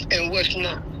true and what's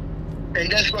not. And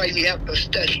that's why you have to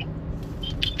study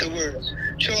the word.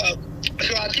 So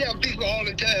I tell people all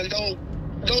the time,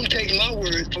 don't take my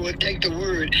word for it, take the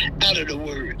word out of the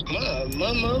word. My.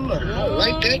 I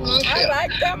like that myself. I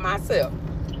like that myself.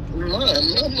 My.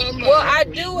 Well, I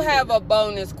do have a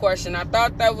bonus question. I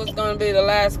thought that was going to be the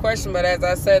last question, but as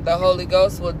I said, the Holy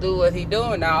Ghost will do what he do,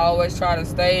 and I always try to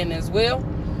stay in his will.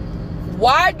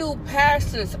 Why do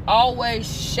pastors always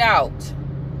shout?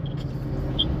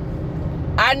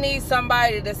 I need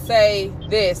somebody to say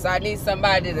this. I need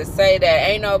somebody to say that.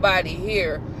 Ain't nobody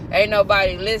here. Ain't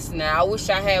nobody listening. I wish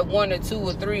I had 1 or 2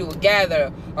 or 3 would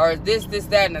gather, or this,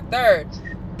 that, and the third.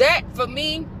 That, for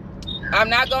me, I'm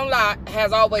not going to lie,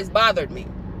 has always bothered me.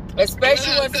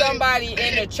 Especially when somebody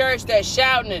in the church that's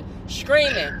shouting and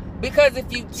screaming. Because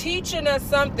if you teaching us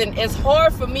something, it's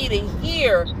hard for me to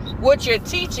hear what you're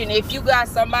teaching if you got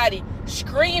somebody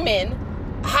screaming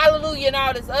hallelujah and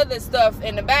all this other stuff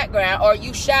in the background, or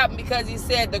you shouting because he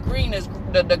said the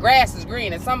grass is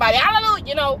green and somebody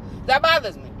hallelujah, that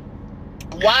bothers me.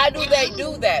 Why do they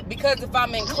do that? Because if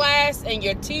I'm in class and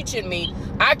you're teaching me,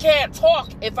 I can't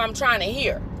talk if I'm trying to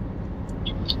hear.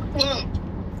 Well,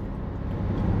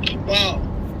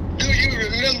 do you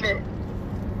remember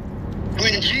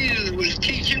when Jesus was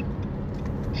teaching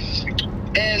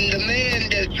and the man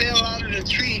that fell out of the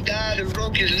tree died and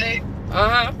broke his neck?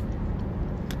 Uh-huh.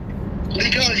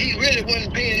 Because he really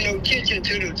wasn't paying no attention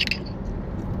to the tree.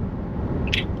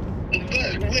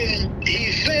 But when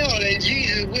he fell and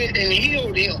Jesus went and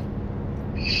healed him,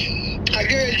 I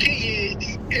guarantee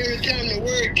you, every time the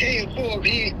word came forth,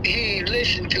 he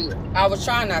listened to it. I was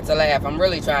trying not to laugh. I'm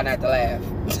really trying not to laugh.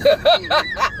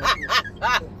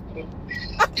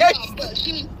 Yeah, but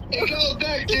see, it goes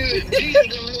back to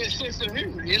Jesus and his sister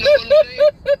Henry. You know what I'm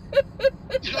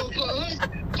saying? So for us,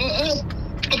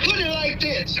 I'll put it like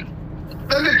this.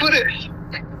 Let me put it.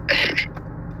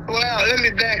 Well, let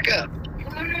me back up.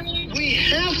 We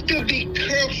have to be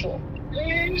careful.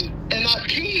 And I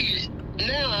tease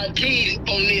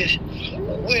on this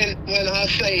when I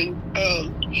say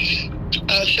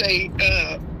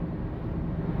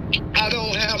I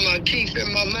don't have my teeth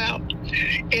in my mouth.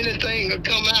 Anything will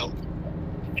come out.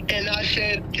 And I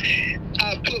said,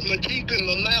 I put my teeth in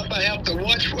my mouth. I have to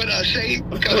watch what I say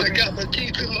because I got my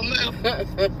teeth in my mouth.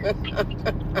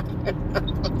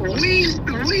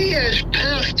 We as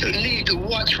pastors need to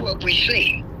watch what we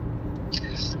say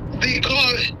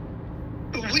because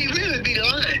we really be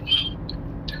lying.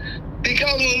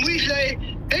 Because when we say,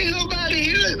 ain't nobody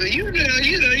here, you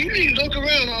need to look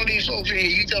around all these folks here.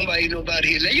 You talking about ain't nobody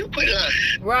here. Now you quit lying.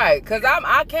 Right, because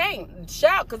I can't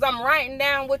shout because I'm writing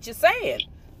down what you're saying.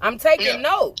 I'm taking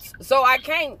notes. So I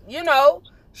can't,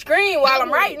 scream while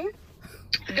I'm writing.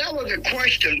 That was a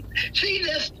question. See,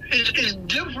 it's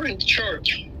different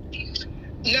church.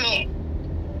 Now,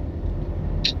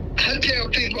 I tell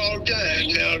people all the time,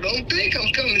 now, don't think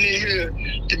I'm coming in here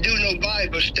to do no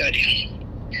Bible study.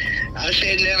 I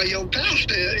said, now, your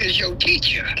pastor is your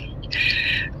teacher.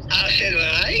 I said,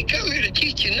 well, I ain't come here to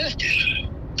teach you nothing.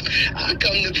 I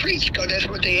come to preach because that's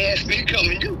what they asked me to come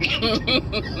and do.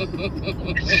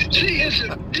 See, it's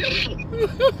a difference.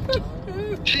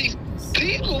 See,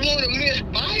 people want to miss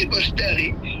Bible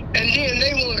study and then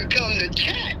they want to come to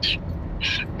church.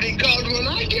 Because when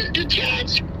I get to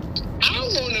church, I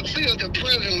want to feel the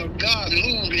presence of God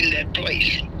move in that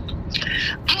place.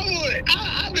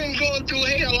 I've been going through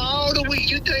hell all the week.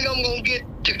 You think I'm going to get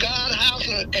to God's house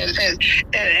and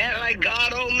act like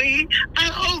God on me?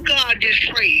 I owe God this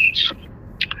praise.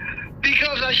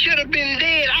 Because I should have been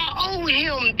dead. I owe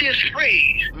him this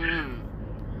praise.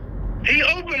 He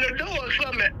opened the doors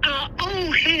for me. I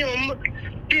owe him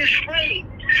this praise.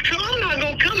 So I'm not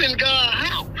going to come in God's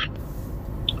house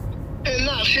and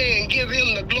not saying give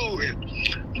him the glory.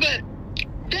 But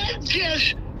that's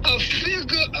just a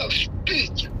figure of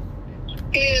speech.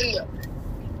 And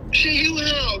see, you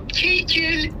have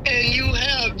teaching and you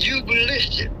have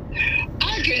jubilistic.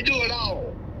 I can do it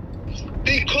all.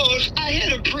 Because I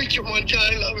had a preacher one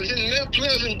time, I was in Mount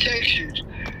Pleasant, Texas,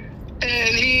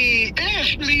 and he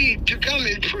asked me to come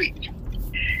and preach.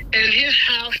 And his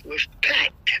house was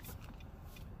packed.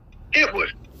 It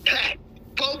was packed.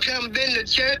 Folks haven't been to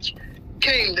church,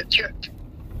 came to church.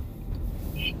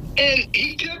 And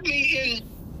he took me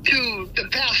into the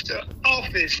pastor's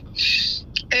office,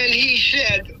 and he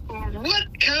said,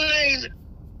 what kind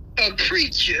of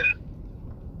preacher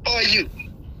are you?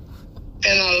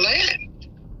 And I laughed.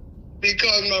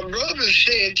 Because my brother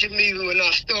said to me when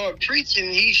I started preaching,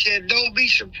 he said, don't be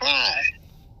surprised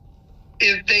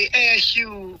if they ask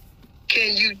you,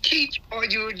 can you teach or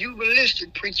you're a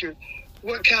jubilistic preacher?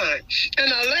 What kind?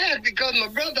 And I laughed because my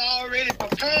brother already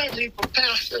prepared me for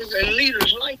pastors and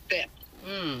leaders like that.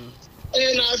 And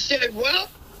I said, well,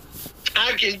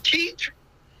 I can teach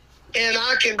and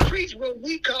I can preach what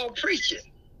we call preaching.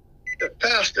 The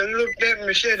pastor looked at me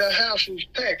and said, the house is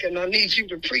packed and I need you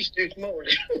to preach this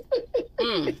morning.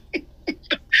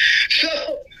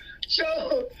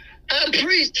 So I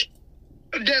preached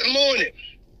that morning.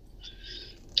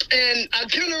 And I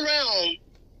turned around.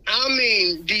 I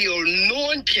mean, the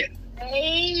anointing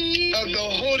of the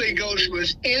Holy Ghost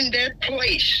was in that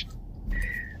place.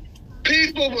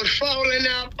 People was falling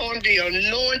out on the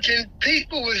anointing.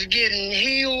 People was getting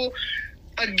healed.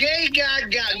 A gay guy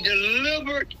got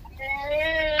delivered.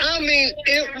 I mean,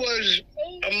 it was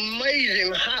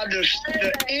amazing how the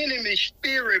enemy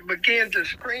spirit began to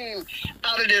scream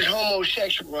out of this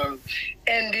homosexual.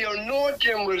 And the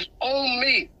anointing was on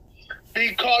me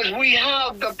because we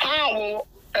have the power,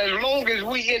 as long as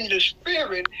we in the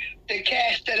spirit, to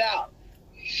cast it out.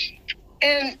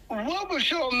 And what was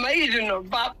so amazing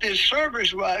about this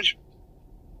service was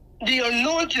the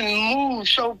anointing moved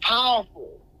so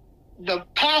powerful. The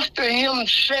pastor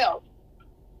himself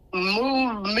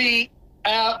moved me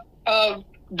out of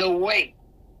the way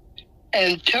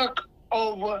and took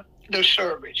over the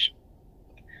service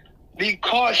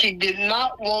because he did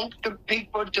not want the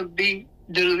people to be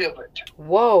delivered.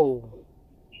 Whoa.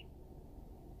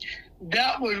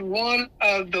 That was one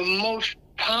of the most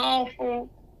powerful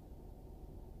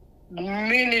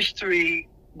ministry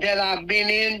that I've been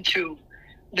into,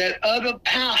 that other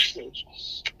pastors,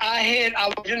 I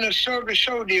was in a service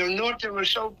show, the anointing was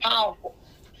so powerful.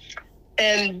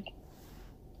 And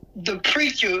the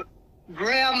preacher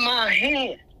grabbed my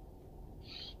hand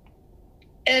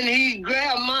And he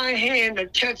grabbed my hand to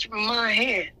touch my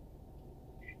hand.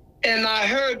 And I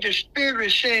heard the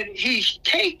Spirit said, he's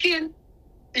taking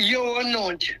your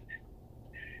anointing.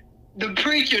 The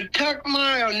preacher took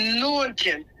my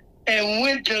anointing and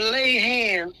went to lay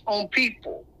hands on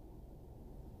people.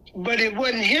 But it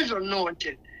wasn't his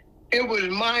anointing. It was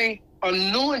my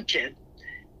anointing,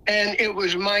 and it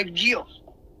was my gift.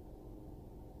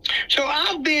 So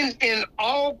I've been in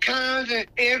all kinds and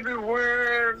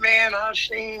everywhere, man. I've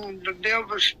seen the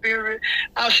devil's spirit.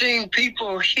 I've seen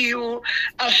people healed.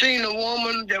 I've seen a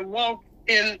woman that walked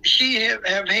in. She have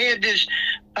had this,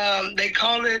 they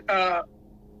call it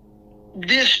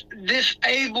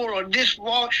disabled or this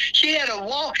walk. She had a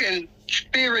walking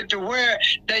spirit to where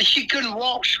that she couldn't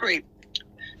walk straight.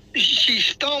 She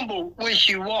stumbled when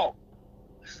she walked.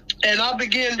 And I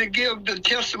began to give the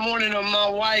testimony of my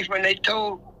wife when they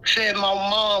said my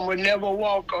mom would never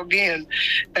walk again.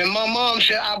 And my mom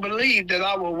said, I believe that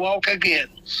I will walk again.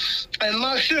 And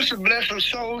my sister, bless her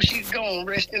soul, she's gone,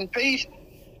 rest in peace.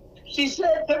 She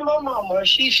said to my mama,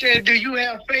 she said, do you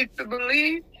have faith to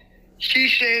believe? She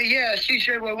said, yeah. She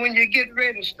said, well, when you get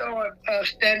ready, start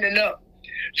standing up.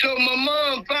 So my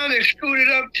mom finally scooted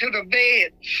up to the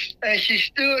bed, and she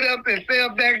stood up and fell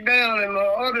back down. And my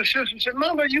other sister said,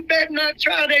 Mama, you better not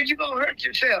try that. You're going to hurt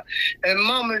yourself. And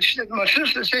my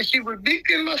sister said she was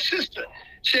beating my sister,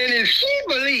 saying if she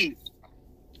believed,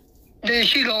 then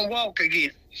she going to walk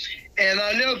again. And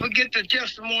I'll never forget the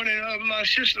testimony of my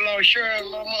sister-in-law, sharing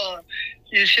my mom.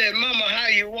 She said, Mama, how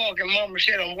you walking? Mama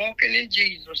said, I'm walking in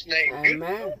Jesus' name.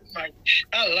 Amen.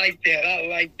 I like that. I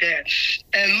like that.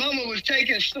 And Mama was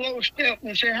taking slow steps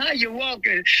and said, how you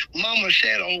walking? Mama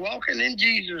said, I'm walking in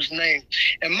Jesus' name.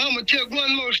 And Mama took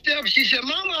one more step. She said,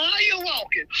 Mama, how you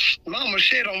walking? Mama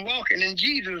said, I'm walking in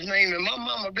Jesus' name. And my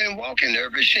mama been walking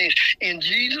ever since in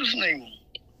Jesus' name.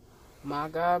 My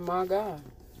God, my God.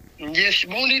 Yes,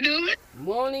 won't he do it?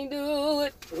 Won't he do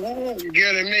it? Oh,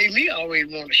 girl, it made me always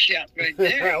want to shout right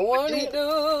there. Won't he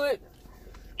do it?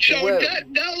 So Well,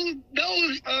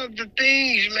 those are the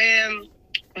things, man.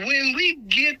 When we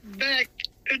get back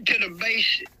to the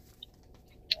basic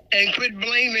and quit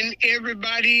blaming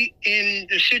everybody in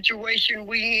the situation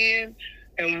we in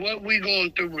and what we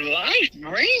going through, life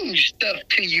brings stuff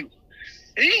to you.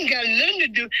 It ain't got nothing to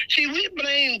do. See, we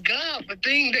blame God for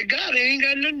things that God ain't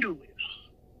got nothing to do with.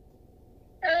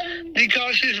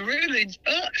 Because it's really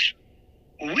us.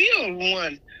 We are the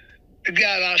one that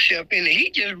got ourselves in it.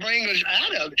 He just brings us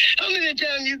out of it. How many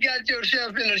times you got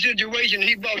yourself in a situation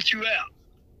he brought you out?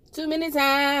 Too many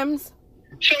times.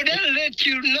 So that'll let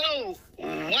you know,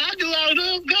 why do I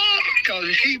love God?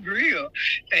 Because he real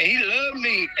and he loved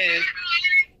me. And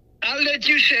I'll let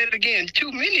you say it again.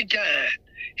 Too many times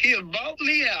he have brought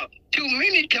me out. Too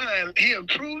many times he have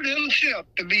proved himself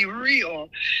to be real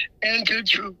and to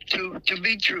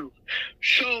be true.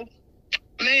 So,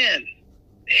 man,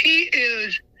 he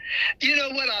is, you know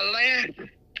what I laugh?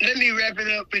 Let me wrap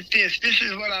it up with this. This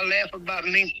is what I laugh about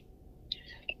me.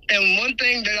 And one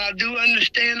thing that I do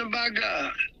understand about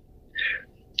God,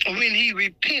 when he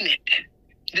repented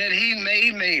that he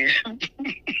made man,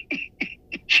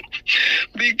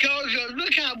 because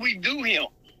look how we do him.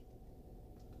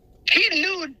 He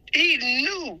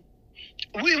knew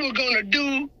we were going to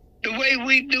do the way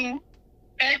we do,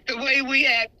 act the way we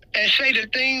act, and say the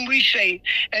thing we say,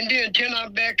 and then turn our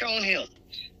back on him.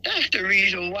 That's the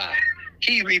reason why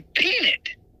he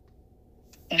repented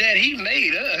that he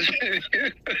made us.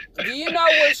 Do you know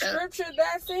what scripture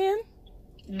that's in?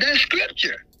 That's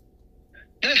scripture.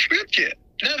 That's scripture.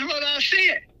 That's what I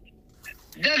said.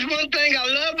 That's one thing I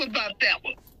love about that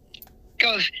one.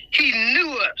 Because he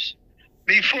knew us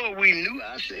before we knew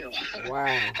ourselves. Wow.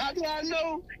 How do I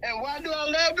know and why do I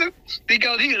love him?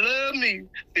 Because he loved me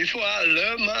before I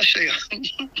loved myself.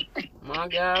 My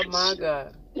God, my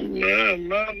God.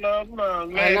 Man,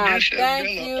 And I thank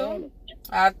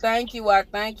you.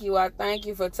 I thank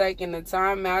you for taking the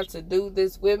time out to do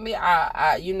this with me.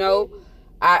 I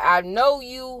know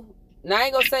you, and I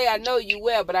ain't gonna say I know you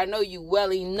well, but I know you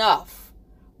well enough.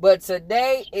 But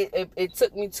today, it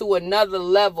took me to another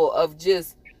level of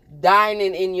just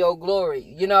dining in your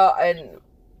glory, and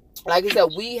like I said,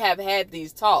 we have had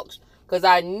these talks because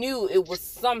I knew it was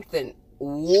something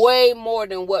way more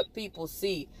than what people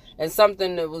see and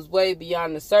something that was way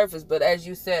beyond the surface. But as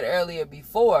you said earlier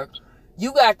before,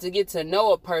 you got to get to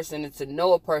know a person and to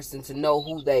know a person to know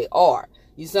who they are.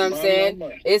 You see what I'm saying?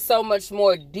 It's so much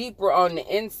more deeper on the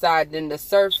inside than the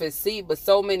surface see, but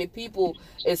so many people,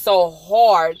 it's so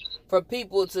hard for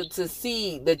people to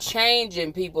see the change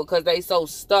in people because they so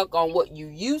stuck on what you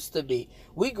used to be.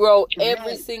 We grow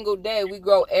every single day. We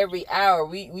grow every hour.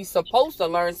 We supposed to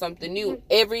learn something new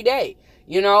every day,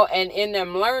 you know, and in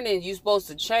them learning, you're supposed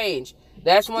to change.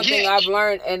 That's one thing I've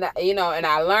learned, and, you know, and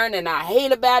I learned and I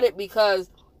hate about it because,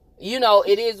 you know,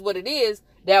 it is what it is,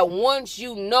 that once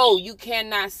you know, you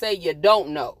cannot say you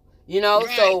don't know, you know,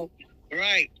 so.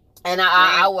 Right. And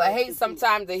I would hate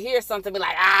sometimes to hear something be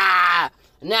like,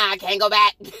 nah, I can't go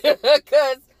back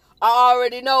because I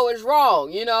already know it's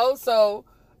wrong, you know? So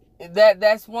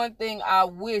that's one thing I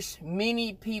wish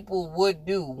many people would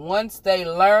do. Once they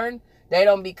learn, they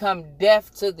don't become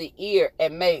deaf to the ear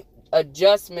and make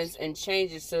adjustments and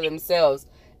changes to themselves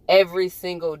every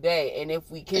single day. And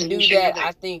if we can do that,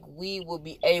 I think we will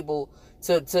be able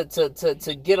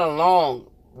to get along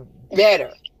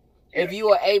better. If you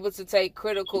are able to take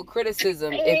critical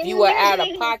criticism, if you are out of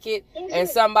pocket and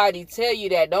somebody tell you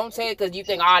that, don't take it because you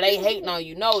think, they hating on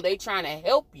you. No, they trying to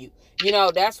help you. You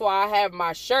know, that's why I have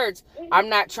my shirts. I'm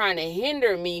not trying to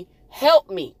hinder me. Help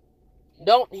me.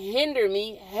 Don't hinder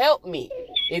me. Help me.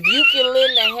 If you can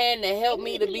lend a hand to help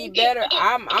me to be better,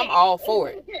 I'm all for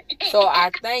it. So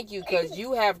I thank you because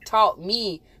you have taught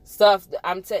me stuff.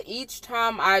 Each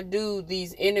time I do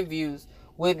these interviews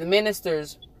with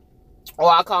ministers,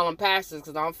 or I call them pastors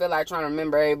because I don't feel like trying to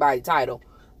remember everybody's title.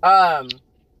 I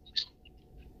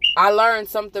learned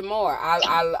something more.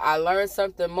 I learned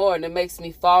something more, and it makes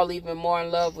me fall even more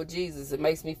in love with Jesus. It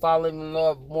makes me fall even in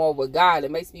love more with God. It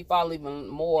makes me fall even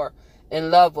more in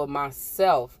love with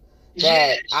myself.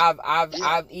 That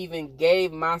I've even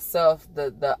gave myself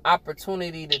the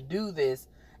opportunity to do this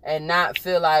and not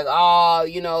feel like,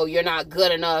 you know, you're not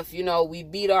good enough. You know, we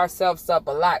beat ourselves up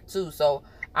a lot too. So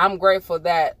I'm grateful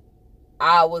that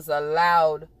I was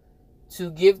allowed to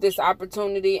give this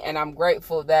opportunity, and I'm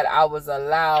grateful that I was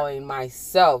allowing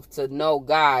myself to know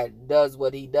God does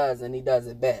what he does, and he does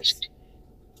it best.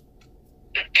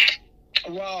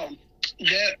 Wow,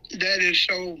 that is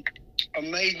so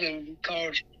amazing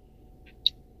because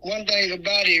one thing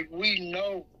about it, we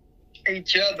know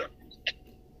each other.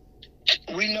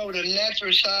 We know the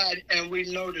natural side and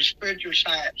we know the spiritual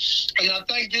side. And I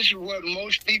think this is what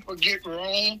most people get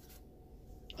wrong.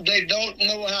 They don't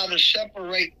know how to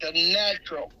separate the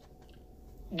natural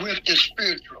with the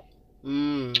spiritual.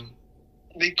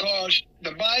 Because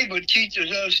the Bible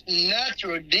teaches us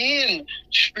natural then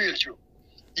spiritual.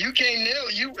 You can't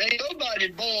ain't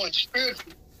nobody born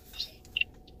spiritual.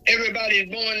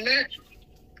 Everybody's born natural.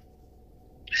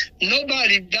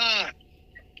 Nobody died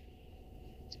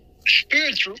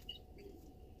spiritual.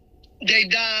 They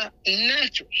die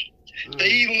natural. They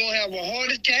even gonna have a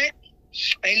heart attack.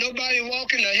 Ain't nobody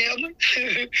walking to heaven.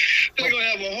 They're going to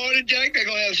have a heart attack. They're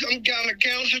going to have some kind of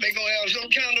cancer. They're going to have some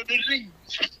kind of disease.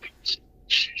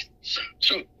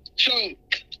 So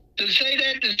to say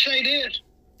this,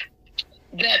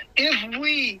 that if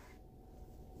we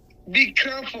be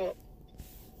careful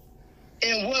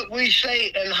in what we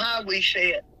say and how we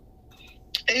say it,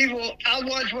 even I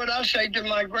watch what I say to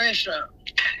my grandson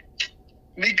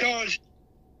because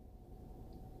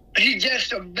he's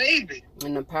just a baby.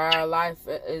 And the power of life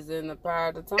is in the power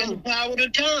of the tongue. In the power of the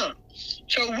tongue.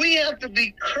 So we have to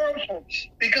be careful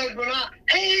because when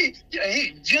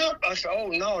he jumped, I said, oh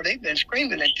no, they've been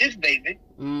screaming at this baby.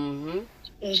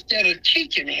 Instead of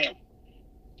teaching him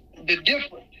the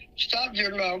difference. Stop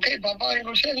your mouth. Okay, Papa ain't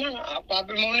gonna say nothing. I'll pop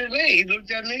him on his leg. He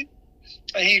looked at me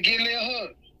and he gave me a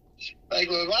hug. Like,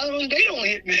 well, why don't they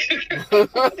hit me?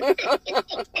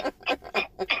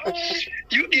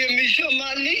 You give me something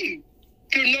I need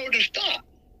to know to stop.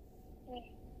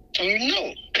 So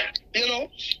no, you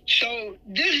know. So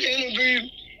this interview,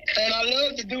 and I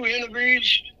love to do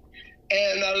interviews,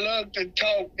 and I love to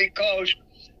talk because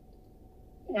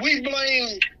we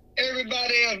blame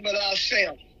everybody else but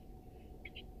ourselves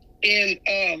in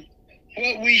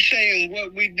what we say and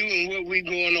what we do and what we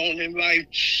going on in life.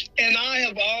 And I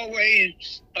have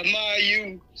always admired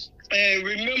you. And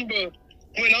remember,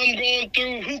 when I'm going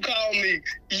through, who call me?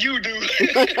 You do.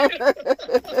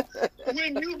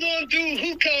 When you going through,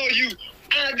 who call you?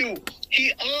 I do.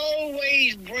 He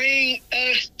always bring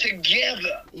us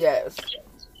together. Yes.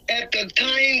 At the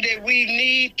time that we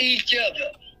need each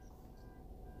other.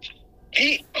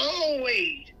 He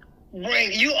always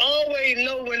bring. You always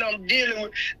know when I'm dealing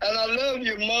with, and I love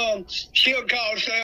your mom. She'll call Sam.